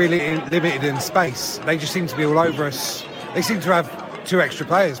like we were really limited in space. They just seemed to be all over us. They seemed to have 2 extra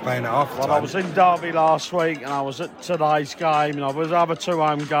players playing at half time. Well, I was in Derby last week and I was at today's game and I was at other 2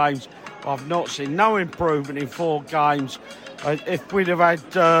 home games. I've not seen no improvement in 4 games. If we'd have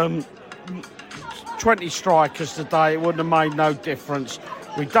had 20 strikers today, it wouldn't have made no difference.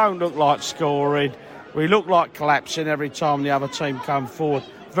 We don't look like scoring. We look like collapsing every time the other team come forward.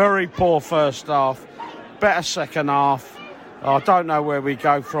 Very poor first half, better second half. I don't know where we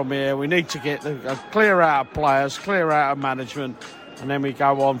go from here. We need to get clear out of players, clear out of management, and then we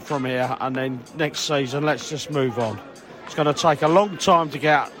go on from here. And then next season, let's just move on. It's going to take a long time to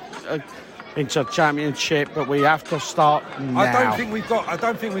get into Championship, but we have to start now. I don't think we've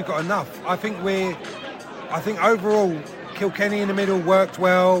got enough. I think overall, Kilkenny in the middle worked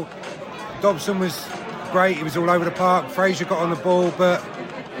well. Dobson was great. He was all over the park. Fraser got on the ball, but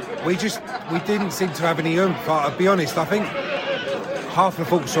we didn't seem to have any oomph. I'll be honest. I think half the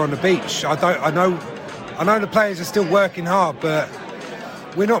folks are on the beach. I know the players are still working hard, but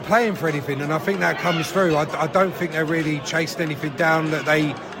we're not playing for anything, and I think that comes through. I don't think they're really chased anything down that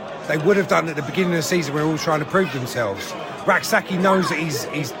they would have done at the beginning of the season. We're all trying to prove themselves. Raksaki knows that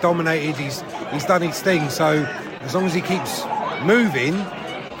he's dominated. He's done his thing. So as long as he keeps moving,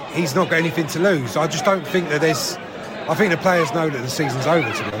 he's not got anything to lose. I just don't think that there's. I think the players know that the season's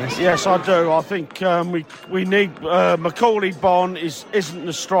over, to be honest. Yes, I do. I think we need Macaulay Bonne isn't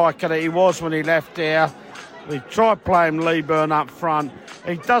the striker that he was when he left here. We tried playing Leaburn up front.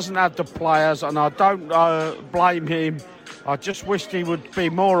 He doesn't have the players, and I don't blame him. I just wished he would be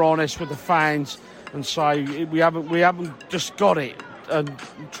more honest with the fans and say we haven't just got it and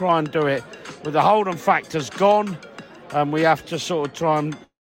try and do it. With the Holden factor's gone, and we have to sort of try and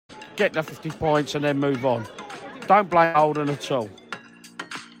get the 50 points and then move on. Don't blame Holden at all.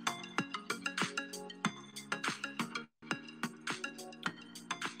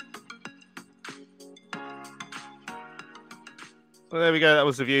 Well, there we go. That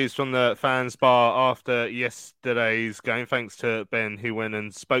was the views from the fans bar after yesterday's game. Thanks to Ben, who went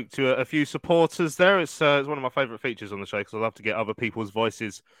and spoke to a few supporters there. It's one of my favourite features on the show because I love to get other people's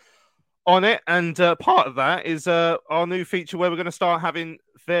voices on it. And part of that is our new feature where we're going to start having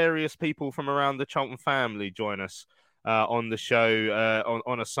various people from around the Charlton family join us on the show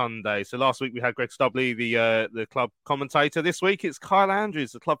on a Sunday. So last week we had Greg Stubley, the club commentator. This week it's Kyle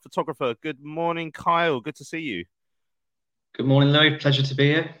Andrews, the club photographer. Good morning, Kyle. Good to see you. Good morning, Louis. Pleasure to be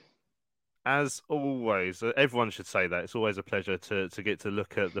here. As always, everyone should say that. It's always a pleasure to get to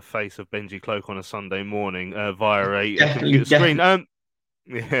look at the face of Benji Cloak on a Sunday morning via a computer screen.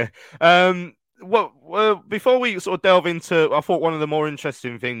 Well, before we sort of delve into, I thought one of the more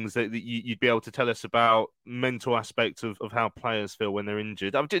interesting things that you'd be able to tell us about mental aspects of how players feel when they're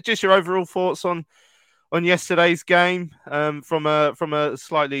injured. Just your overall thoughts on yesterday's game from a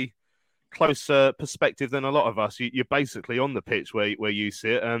slightly closer perspective than a lot of us. You're basically on the pitch where you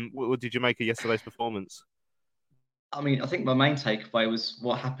sit. What did you make of yesterday's performance? I mean, I think my main takeaway was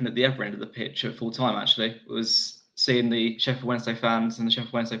what happened at the other end of the pitch at full time, actually. It was seeing the Sheffield Wednesday fans and the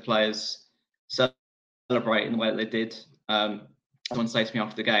Sheffield Wednesday players celebrate in the way that they did. Someone said to me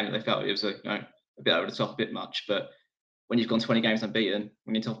after the game that they felt it was a bit over the top, a bit much. But when you've gone 20 games unbeaten,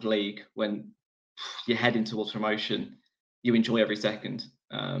 when you're top of the league, when you're heading towards promotion, you enjoy every second.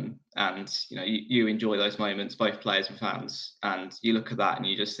 And you enjoy those moments, both players and fans. And you look at that and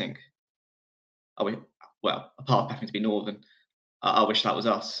you just think, apart from having to be Northern, I wish that was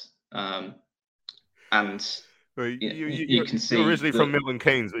us. You can see. You're originally from Milton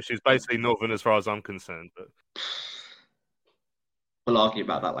Keynes, which is basically Northern as far as I'm concerned. But we'll argue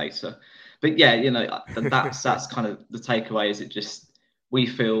about that later. But yeah, that's kind of the takeaway. Is it just we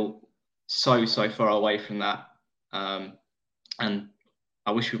feel so far away from that, and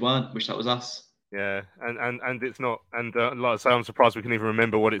I wish we weren't. Wish that was us. Yeah, and it's not. And like I say, I'm surprised we can even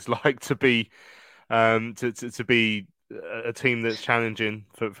remember what it's like to be to be a team that's challenging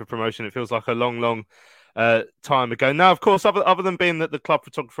for promotion. It feels like a long time ago. Now, of course, other than being the club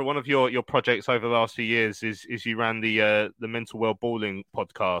photographer, one of your projects over the last few years is you ran the Mental Well Balling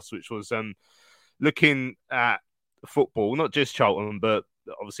podcast, which was looking at football, not just Charlton, but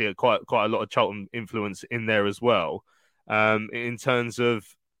obviously quite a lot of Charlton influence in there as well. In terms of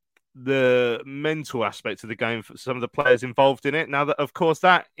the mental aspect of the game for some of the players involved in it. Now, that of course,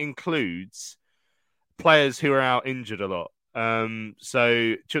 that includes players who are out injured a lot.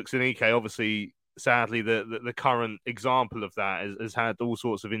 So Chuks Aneke, obviously, sadly, the current example of that has had all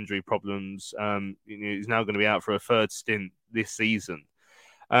sorts of injury problems. He's now going to be out for a third stint this season.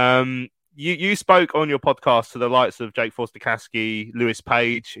 You spoke on your podcast to the likes of Jake Forster-Caskey, Lewis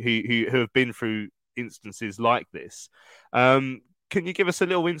Page, who have been through instances like this. can you give us a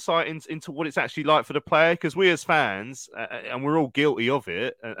little insight into what it's actually like for the player? Because we as fans, and we're all guilty of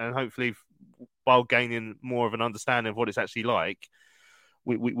it, and hopefully while gaining more of an understanding of what it's actually like,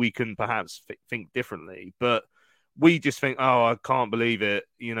 we can perhaps think differently. But we just think, oh, I can't believe it.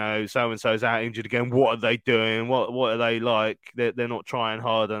 So-and-so's out injured again. What are they doing? What are they like? They're not trying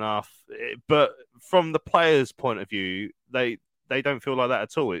hard enough. But from the players' point of view, they don't feel like that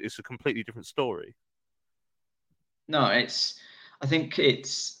at all. It's a completely different story. No, I think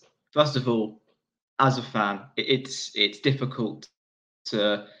it's, first of all, as a fan, it's difficult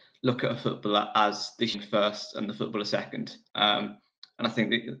to look at a footballer as the first and the footballer second. And I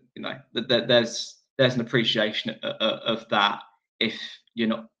think that there's an appreciation of that if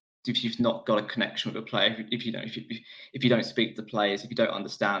you've not got a connection with a player, if you don't speak to the players, if you don't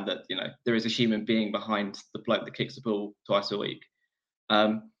understand that there is a human being behind the bloke that kicks the ball twice a week.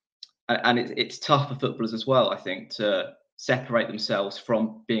 And it's tough for footballers as well, I think, to separate themselves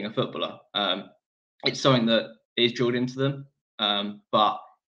from being a footballer. It's something that is drilled into them, but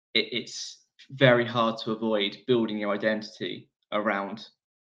it's very hard to avoid building your identity around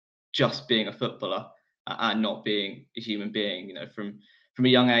just being a footballer and not being a human being. From a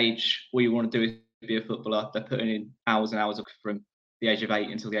young age, all you want to do is be a footballer. They're putting in hours and hours from the age of 8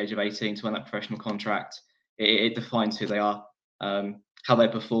 until the age of 18 to earn that professional contract. It defines who they are. How they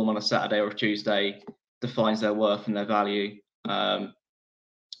perform on a Saturday or a Tuesday defines their worth and their value.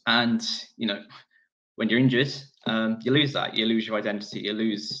 And when you're injured, you lose that. You lose your identity. You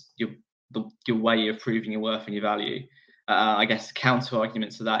lose your way of proving your worth and your value. I guess the counter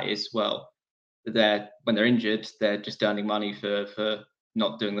argument to that is, well, when they're injured, they're just earning money for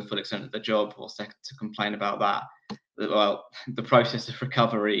not doing the full extent of their job, or to complain about that. Well, the process of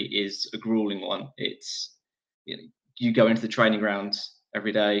recovery is a grueling one. It's you go into the training ground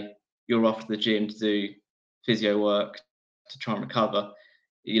every day. You're off to the gym to do physio work to try and recover.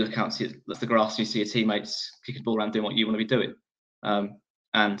 You look out, see the grass, you see your teammates kicking the ball around doing what you want to be doing.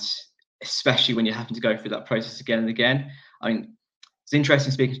 And especially when you're having to go through that process again and again. I mean, it's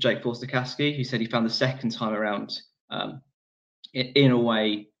interesting speaking to Jake Forster-Caskey, who said he found the second time around in a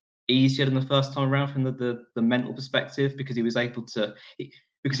way easier than the first time around from the mental perspective, because he was able to,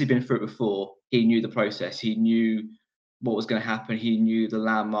 because he'd been through it before, he knew the process, he knew what was going to happen, he knew the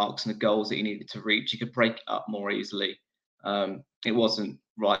landmarks and the goals that he needed to reach. He could break it up more easily. It wasn't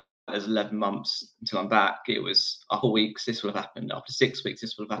right, there's 11 months until I'm back. It was a whole week, this would have happened. After 6 weeks,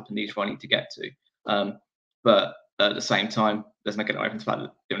 this would have happened. These are what I need to get to. But at the same time, there's no getting away from the fact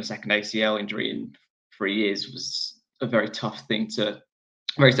that doing a second ACL injury in 3 years was a very tough thing to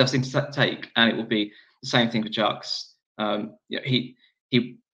take. And it will be the same thing for Chuks. He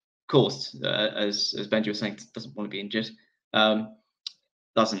of course, as Benji was saying, doesn't want to be injured.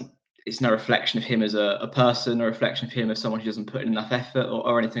 It's no reflection of him as a person, no reflection of him as someone who doesn't put in enough effort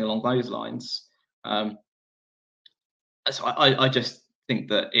or anything along those lines. So I just think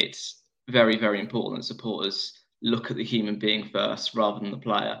that it's very, very important that supporters look at the human being first rather than the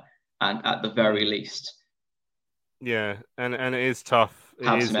player, and at the very least, yeah, and it is tough.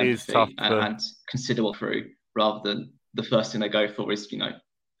 Have some empathy is tough and consider what through, rather than the first thing they go for is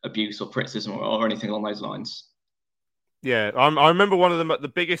abuse or criticism or anything along those lines. Yeah, I remember one of the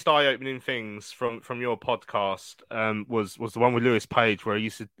biggest eye-opening things from your podcast was the one with Lewis Page, where he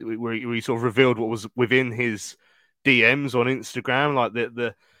sort of revealed what was within his DMs on Instagram, like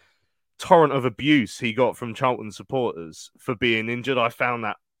the torrent of abuse he got from Charlton supporters for being injured. I found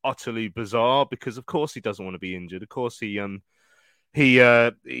that utterly bizarre, because of course he doesn't want to be injured. Of course he doesn't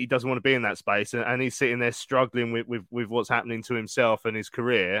want to be in that space, and he's sitting there struggling with what's happening to himself and his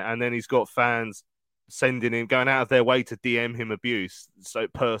career, and then he's got fans sending him, going out of their way to DM him abuse. It's so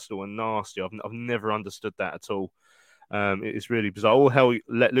personal and nasty. I've never understood that at all. It's really bizarre. All hell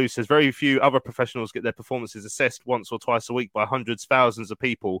let loose. There's very few other professionals get their performances assessed once or twice a week by hundreds, thousands of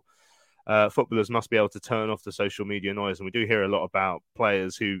people. Footballers must be able to turn off the social media noise, and we do hear a lot about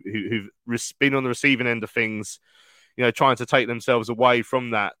players who've been on the receiving end of things, trying to take themselves away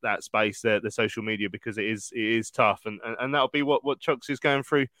from that space, the social media, because it is tough, and that'll be what Chuks is going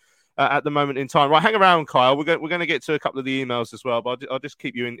through at the moment in time. Right, hang around, Kyle. We're going to get to a couple of the emails as well, but I'll just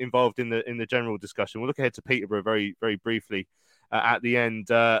keep you involved in the general discussion. We'll look ahead to Peterborough very, very briefly at the end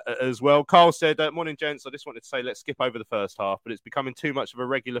as well. Kyle said, "Morning, gents. I just wanted to say let's skip over the first half, but it's becoming too much of a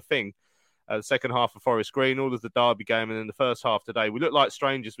regular thing. The second half of Forest Green, all of the Derby game, and then the first half today. We looked like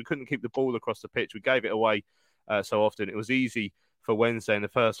strangers. We couldn't keep the ball across the pitch. We gave it away so often. It was easy for Wednesday in the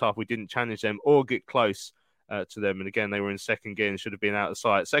first half. We didn't challenge them or get close to them. And again, they were in second gear and should have been out of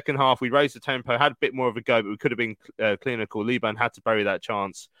sight. Second half, we raised the tempo, had a bit more of a go, but we could have been clinical. Liban had to bury that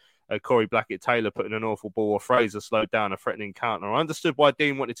chance Corey Blackett-Taylor putting an awful ball, or Fraser slowed down a threatening counter. I understood why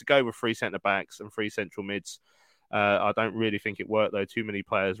Dean wanted to go with 3 centre-backs and 3 central mids. I don't really think it worked, though. Too many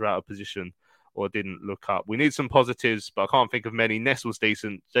players were out of position or didn't look up. We need some positives, but I can't think of many. Nestle's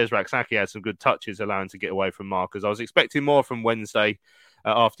decent. Des Raksaki had some good touches, allowing to get away from markers. I was expecting more from Wednesday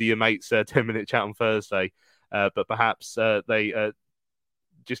after your mate's 10-minute chat on Thursday, but perhaps they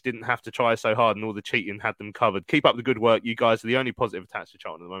just didn't have to try so hard, and all the cheating had them covered. Keep up the good work. You guys are the only positive attached to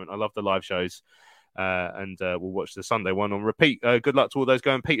Charlton at the moment. I love the live shows, and we'll watch the Sunday one on repeat. Good luck to all those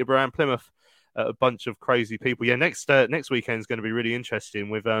going Peterborough and Plymouth. A bunch of crazy people. Yeah, next weekend is going to be really interesting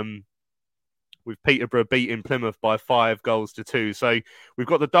with Peterborough beating Plymouth by 5-2. So we've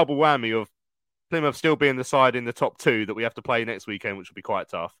got the double whammy of Plymouth still being the side in the top 2 that we have to play next weekend, which will be quite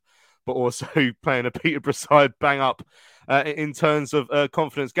tough, but also playing a Peterborough side bang up in terms of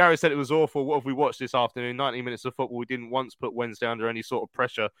confidence. Gary said it was awful. What have we watched this afternoon? 90 minutes of football. We didn't once put Wednesday under any sort of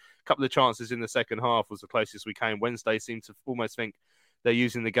pressure. A couple of chances in the second half was the closest we came. Wednesday seemed to almost think they're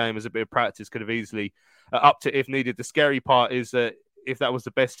using the game as a bit of practice. Could have easily upped it if needed. The scary part is that if that was the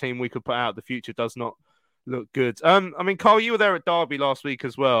best team we could put out, the future does not look good. I mean, Carl, you were there at Derby last week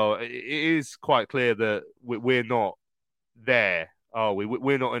as well. It is quite clear that we're not there, are we?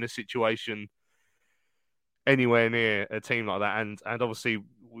 We're not in a situation anywhere near a team like that. And obviously,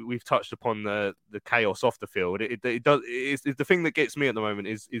 we've touched upon the chaos off the field. It's the thing that gets me at the moment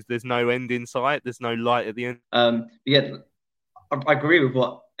is there's no end in sight. There's no light at the end. Yeah, I agree with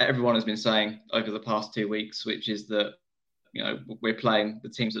what everyone has been saying over the past 2 weeks, which is that, you know, we're playing the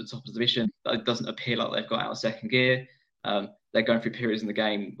teams at the top of the division. It doesn't appear like they've got out of second gear. They're going through periods in the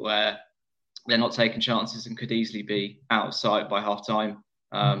game where they're not taking chances and could easily be out of sight by half time.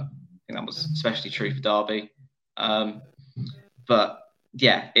 I think that was especially true for Derby. But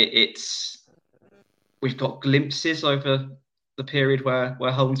yeah, we've got glimpses over the period where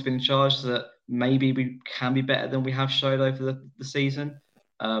Holden's been in charge that maybe we can be better than we have showed over the season.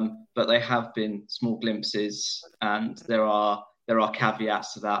 But they have been small glimpses, and there are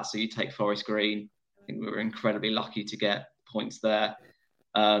caveats to that. So you take Forest Green. I think we were incredibly lucky to get points there.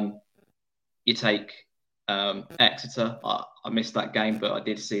 You take Exeter. I missed that game, but I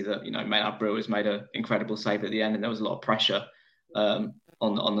did see that, you know, Maynard Brewers made an incredible save at the end, and there was a lot of pressure on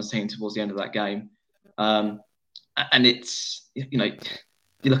the team towards the end of that game. And it's, you know,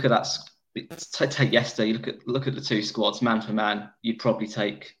 you look at that. Take yesterday. You look at the two squads, man for man. You'd probably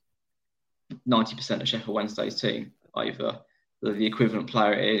take 90% of Sheffield Wednesday's team, either the equivalent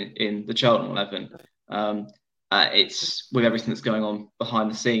player in the Charlton 11. It's with everything that's going on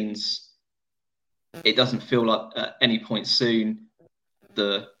behind the scenes. It doesn't feel like at any point soon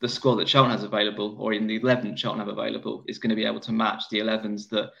the squad that Charlton has available, or in the 11 Charlton have available, is going to be able to match the 11s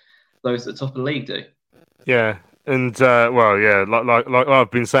that those at the top of the league do. Yeah. And like I've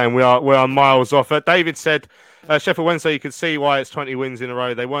been saying, we are miles off. David said, Sheffield Wednesday, you could see why it's 20 wins in a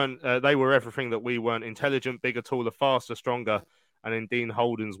row. They weren't. They were everything that we weren't: intelligent, bigger, taller, faster, stronger. And in Dean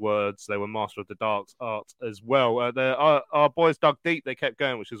Holden's words, they were master of the dark art as well. Our boys dug deep. They kept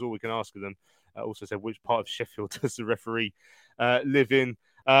going, which is all we can ask of them. Also said, which part of Sheffield does the referee live in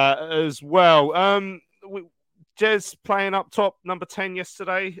as well? Jez playing up top, number 10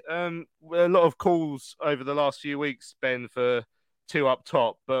 yesterday. A lot of calls over the last few weeks, Ben, for 2 up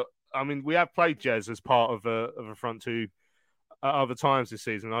top. But, I mean, we have played Jez as part of a front 2 at other times this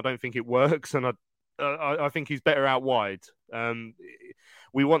season. I don't think it works, and I think he's better out wide.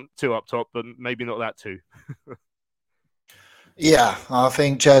 We want 2 up top, but maybe not that 2. Yeah, I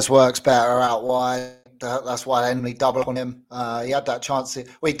think Jez works better out wide. That's why they only double on him. He had that chance.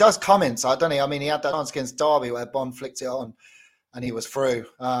 He does come inside, doesn't he? I mean, he had that chance against Derby where Bond flicked it on and he was through.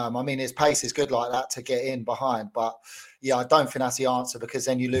 I mean, his pace is good like that to get in behind. But, yeah, I don't think that's the answer, because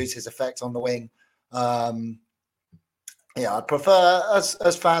then you lose his effect on the wing. Yeah, I'd prefer,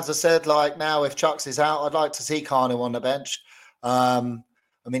 as fans have said, like now if Chucks is out, I'd like to see Kanu on the bench. I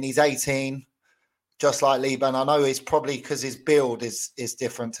mean, he's 18. Just like Lee Burns. I know he's probably, because his build is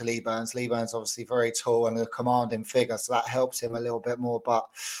different to Lee Burns. Lee Burns obviously very tall and a commanding figure, so that helps him a little bit more. But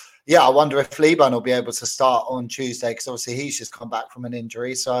yeah, I wonder if Lee Burns will be able to start on Tuesday, because obviously he's just come back from an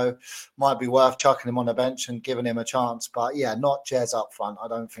injury, so might be worth chucking him on the bench and giving him a chance. But yeah, not Jez up front. I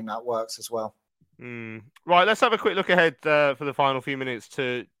don't think that works as well. Right, let's have a quick look ahead for the final few minutes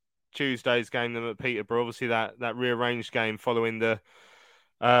to Tuesday's game then at Peterborough. Obviously that rearranged game following the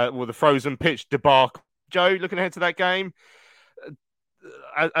frozen pitch debacle. Joe, looking ahead to that game,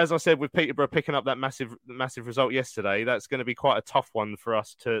 as I said, with Peterborough picking up that massive result yesterday, that's going to be quite a tough one for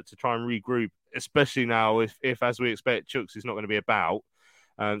us to try and regroup, especially now if as we expect, Chuks is not going to be about.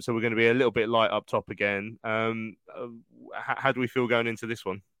 So we're going to be a little bit light up top again. How do we feel going into this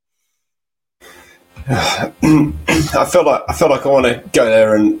one? I feel like I want to go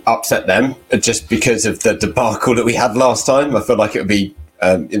there and upset them just because of the debacle that we had last time. I feel like it would be,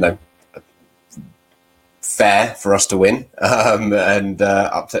 fair for us to win and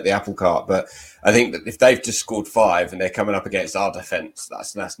upset the apple cart. But I think that if they've just scored 5 and they're coming up against our defence,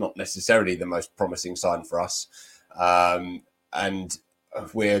 that's not necessarily the most promising sign for us. And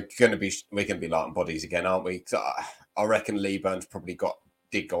we're going to be light on bodies again, aren't we? So I reckon Lee Burns probably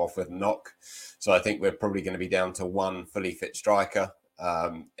did go off with a knock. So I think we're probably going to be down to one fully fit striker.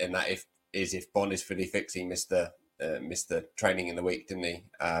 And that if Bond is fully fixed, he missed the training in the week, didn't he?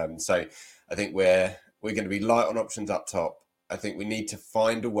 So I think we're going to be light on options up top. I think we need to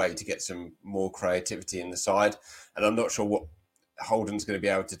find a way to get some more creativity in the side. And I'm not sure what Holden's going to be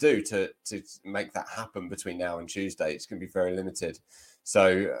able to do to make that happen between now and Tuesday. It's going to be very limited.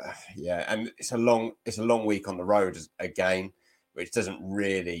 So, and it's a long week on the road again, which doesn't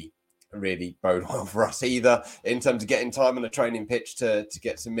really bode well for us either in terms of getting time on the training pitch to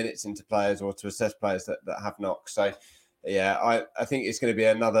get some minutes into players or to assess players that have knocks. So, I think it's going to be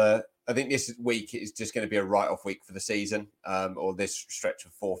I think this week is just going to be a write-off week for the season, or this stretch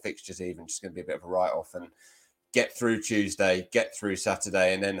of 4 fixtures even, just going to be a bit of a write-off and get through Tuesday, get through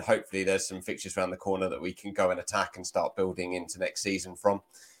Saturday, and then hopefully there's some fixtures around the corner that we can go and attack and start building into next season from.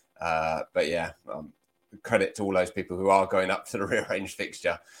 Credit to all those people who are going up to the rearranged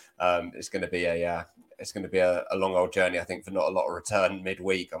fixture. It's going to be a long old journey, I think, for not a lot of return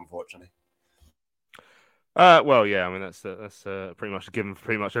midweek, unfortunately. That's pretty much a given for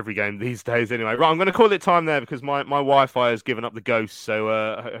pretty much every game these days anyway. Right, I'm going to call it time there because my Wi-Fi has given up the ghost, so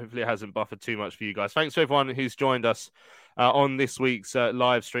hopefully it hasn't buffered too much for you guys. Thanks to everyone who's joined us on this week's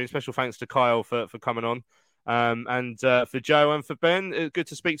live stream. Special thanks to Kyle for coming on, and for Joe and for Ben. Good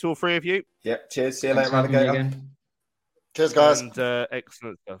to speak to all three of you. Yep, cheers. See you later, Alligator. Cheers, guys. And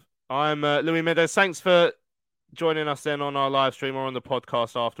excellent stuff. I'm Louis Meadows. Thanks for joining us then on our live stream or on the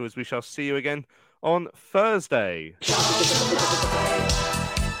podcast afterwards. We shall see you again on Thursday.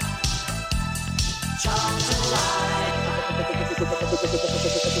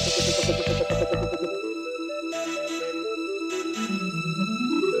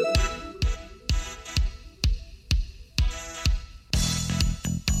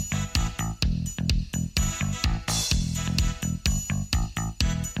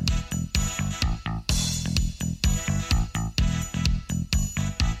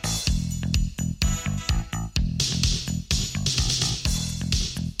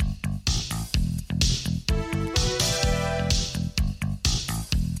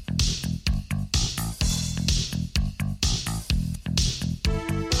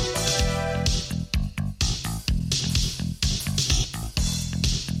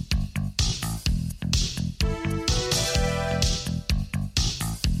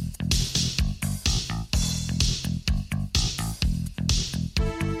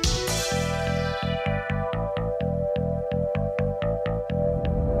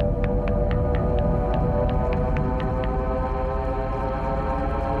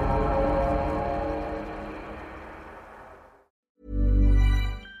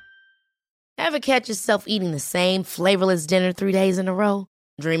 Ever catch yourself eating the same flavorless dinner 3 days in a row?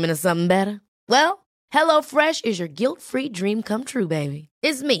 Dreaming of something better? Well, HelloFresh is your guilt-free dream come true, baby.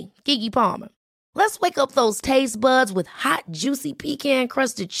 It's me, Keke Palmer. Let's wake up those taste buds with hot, juicy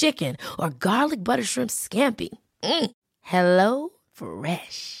pecan-crusted chicken or garlic butter shrimp scampi. Hello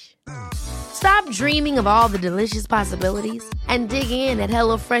Fresh. Stop dreaming of all the delicious possibilities and dig in at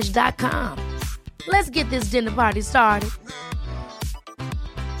HelloFresh.com. Let's get this dinner party started.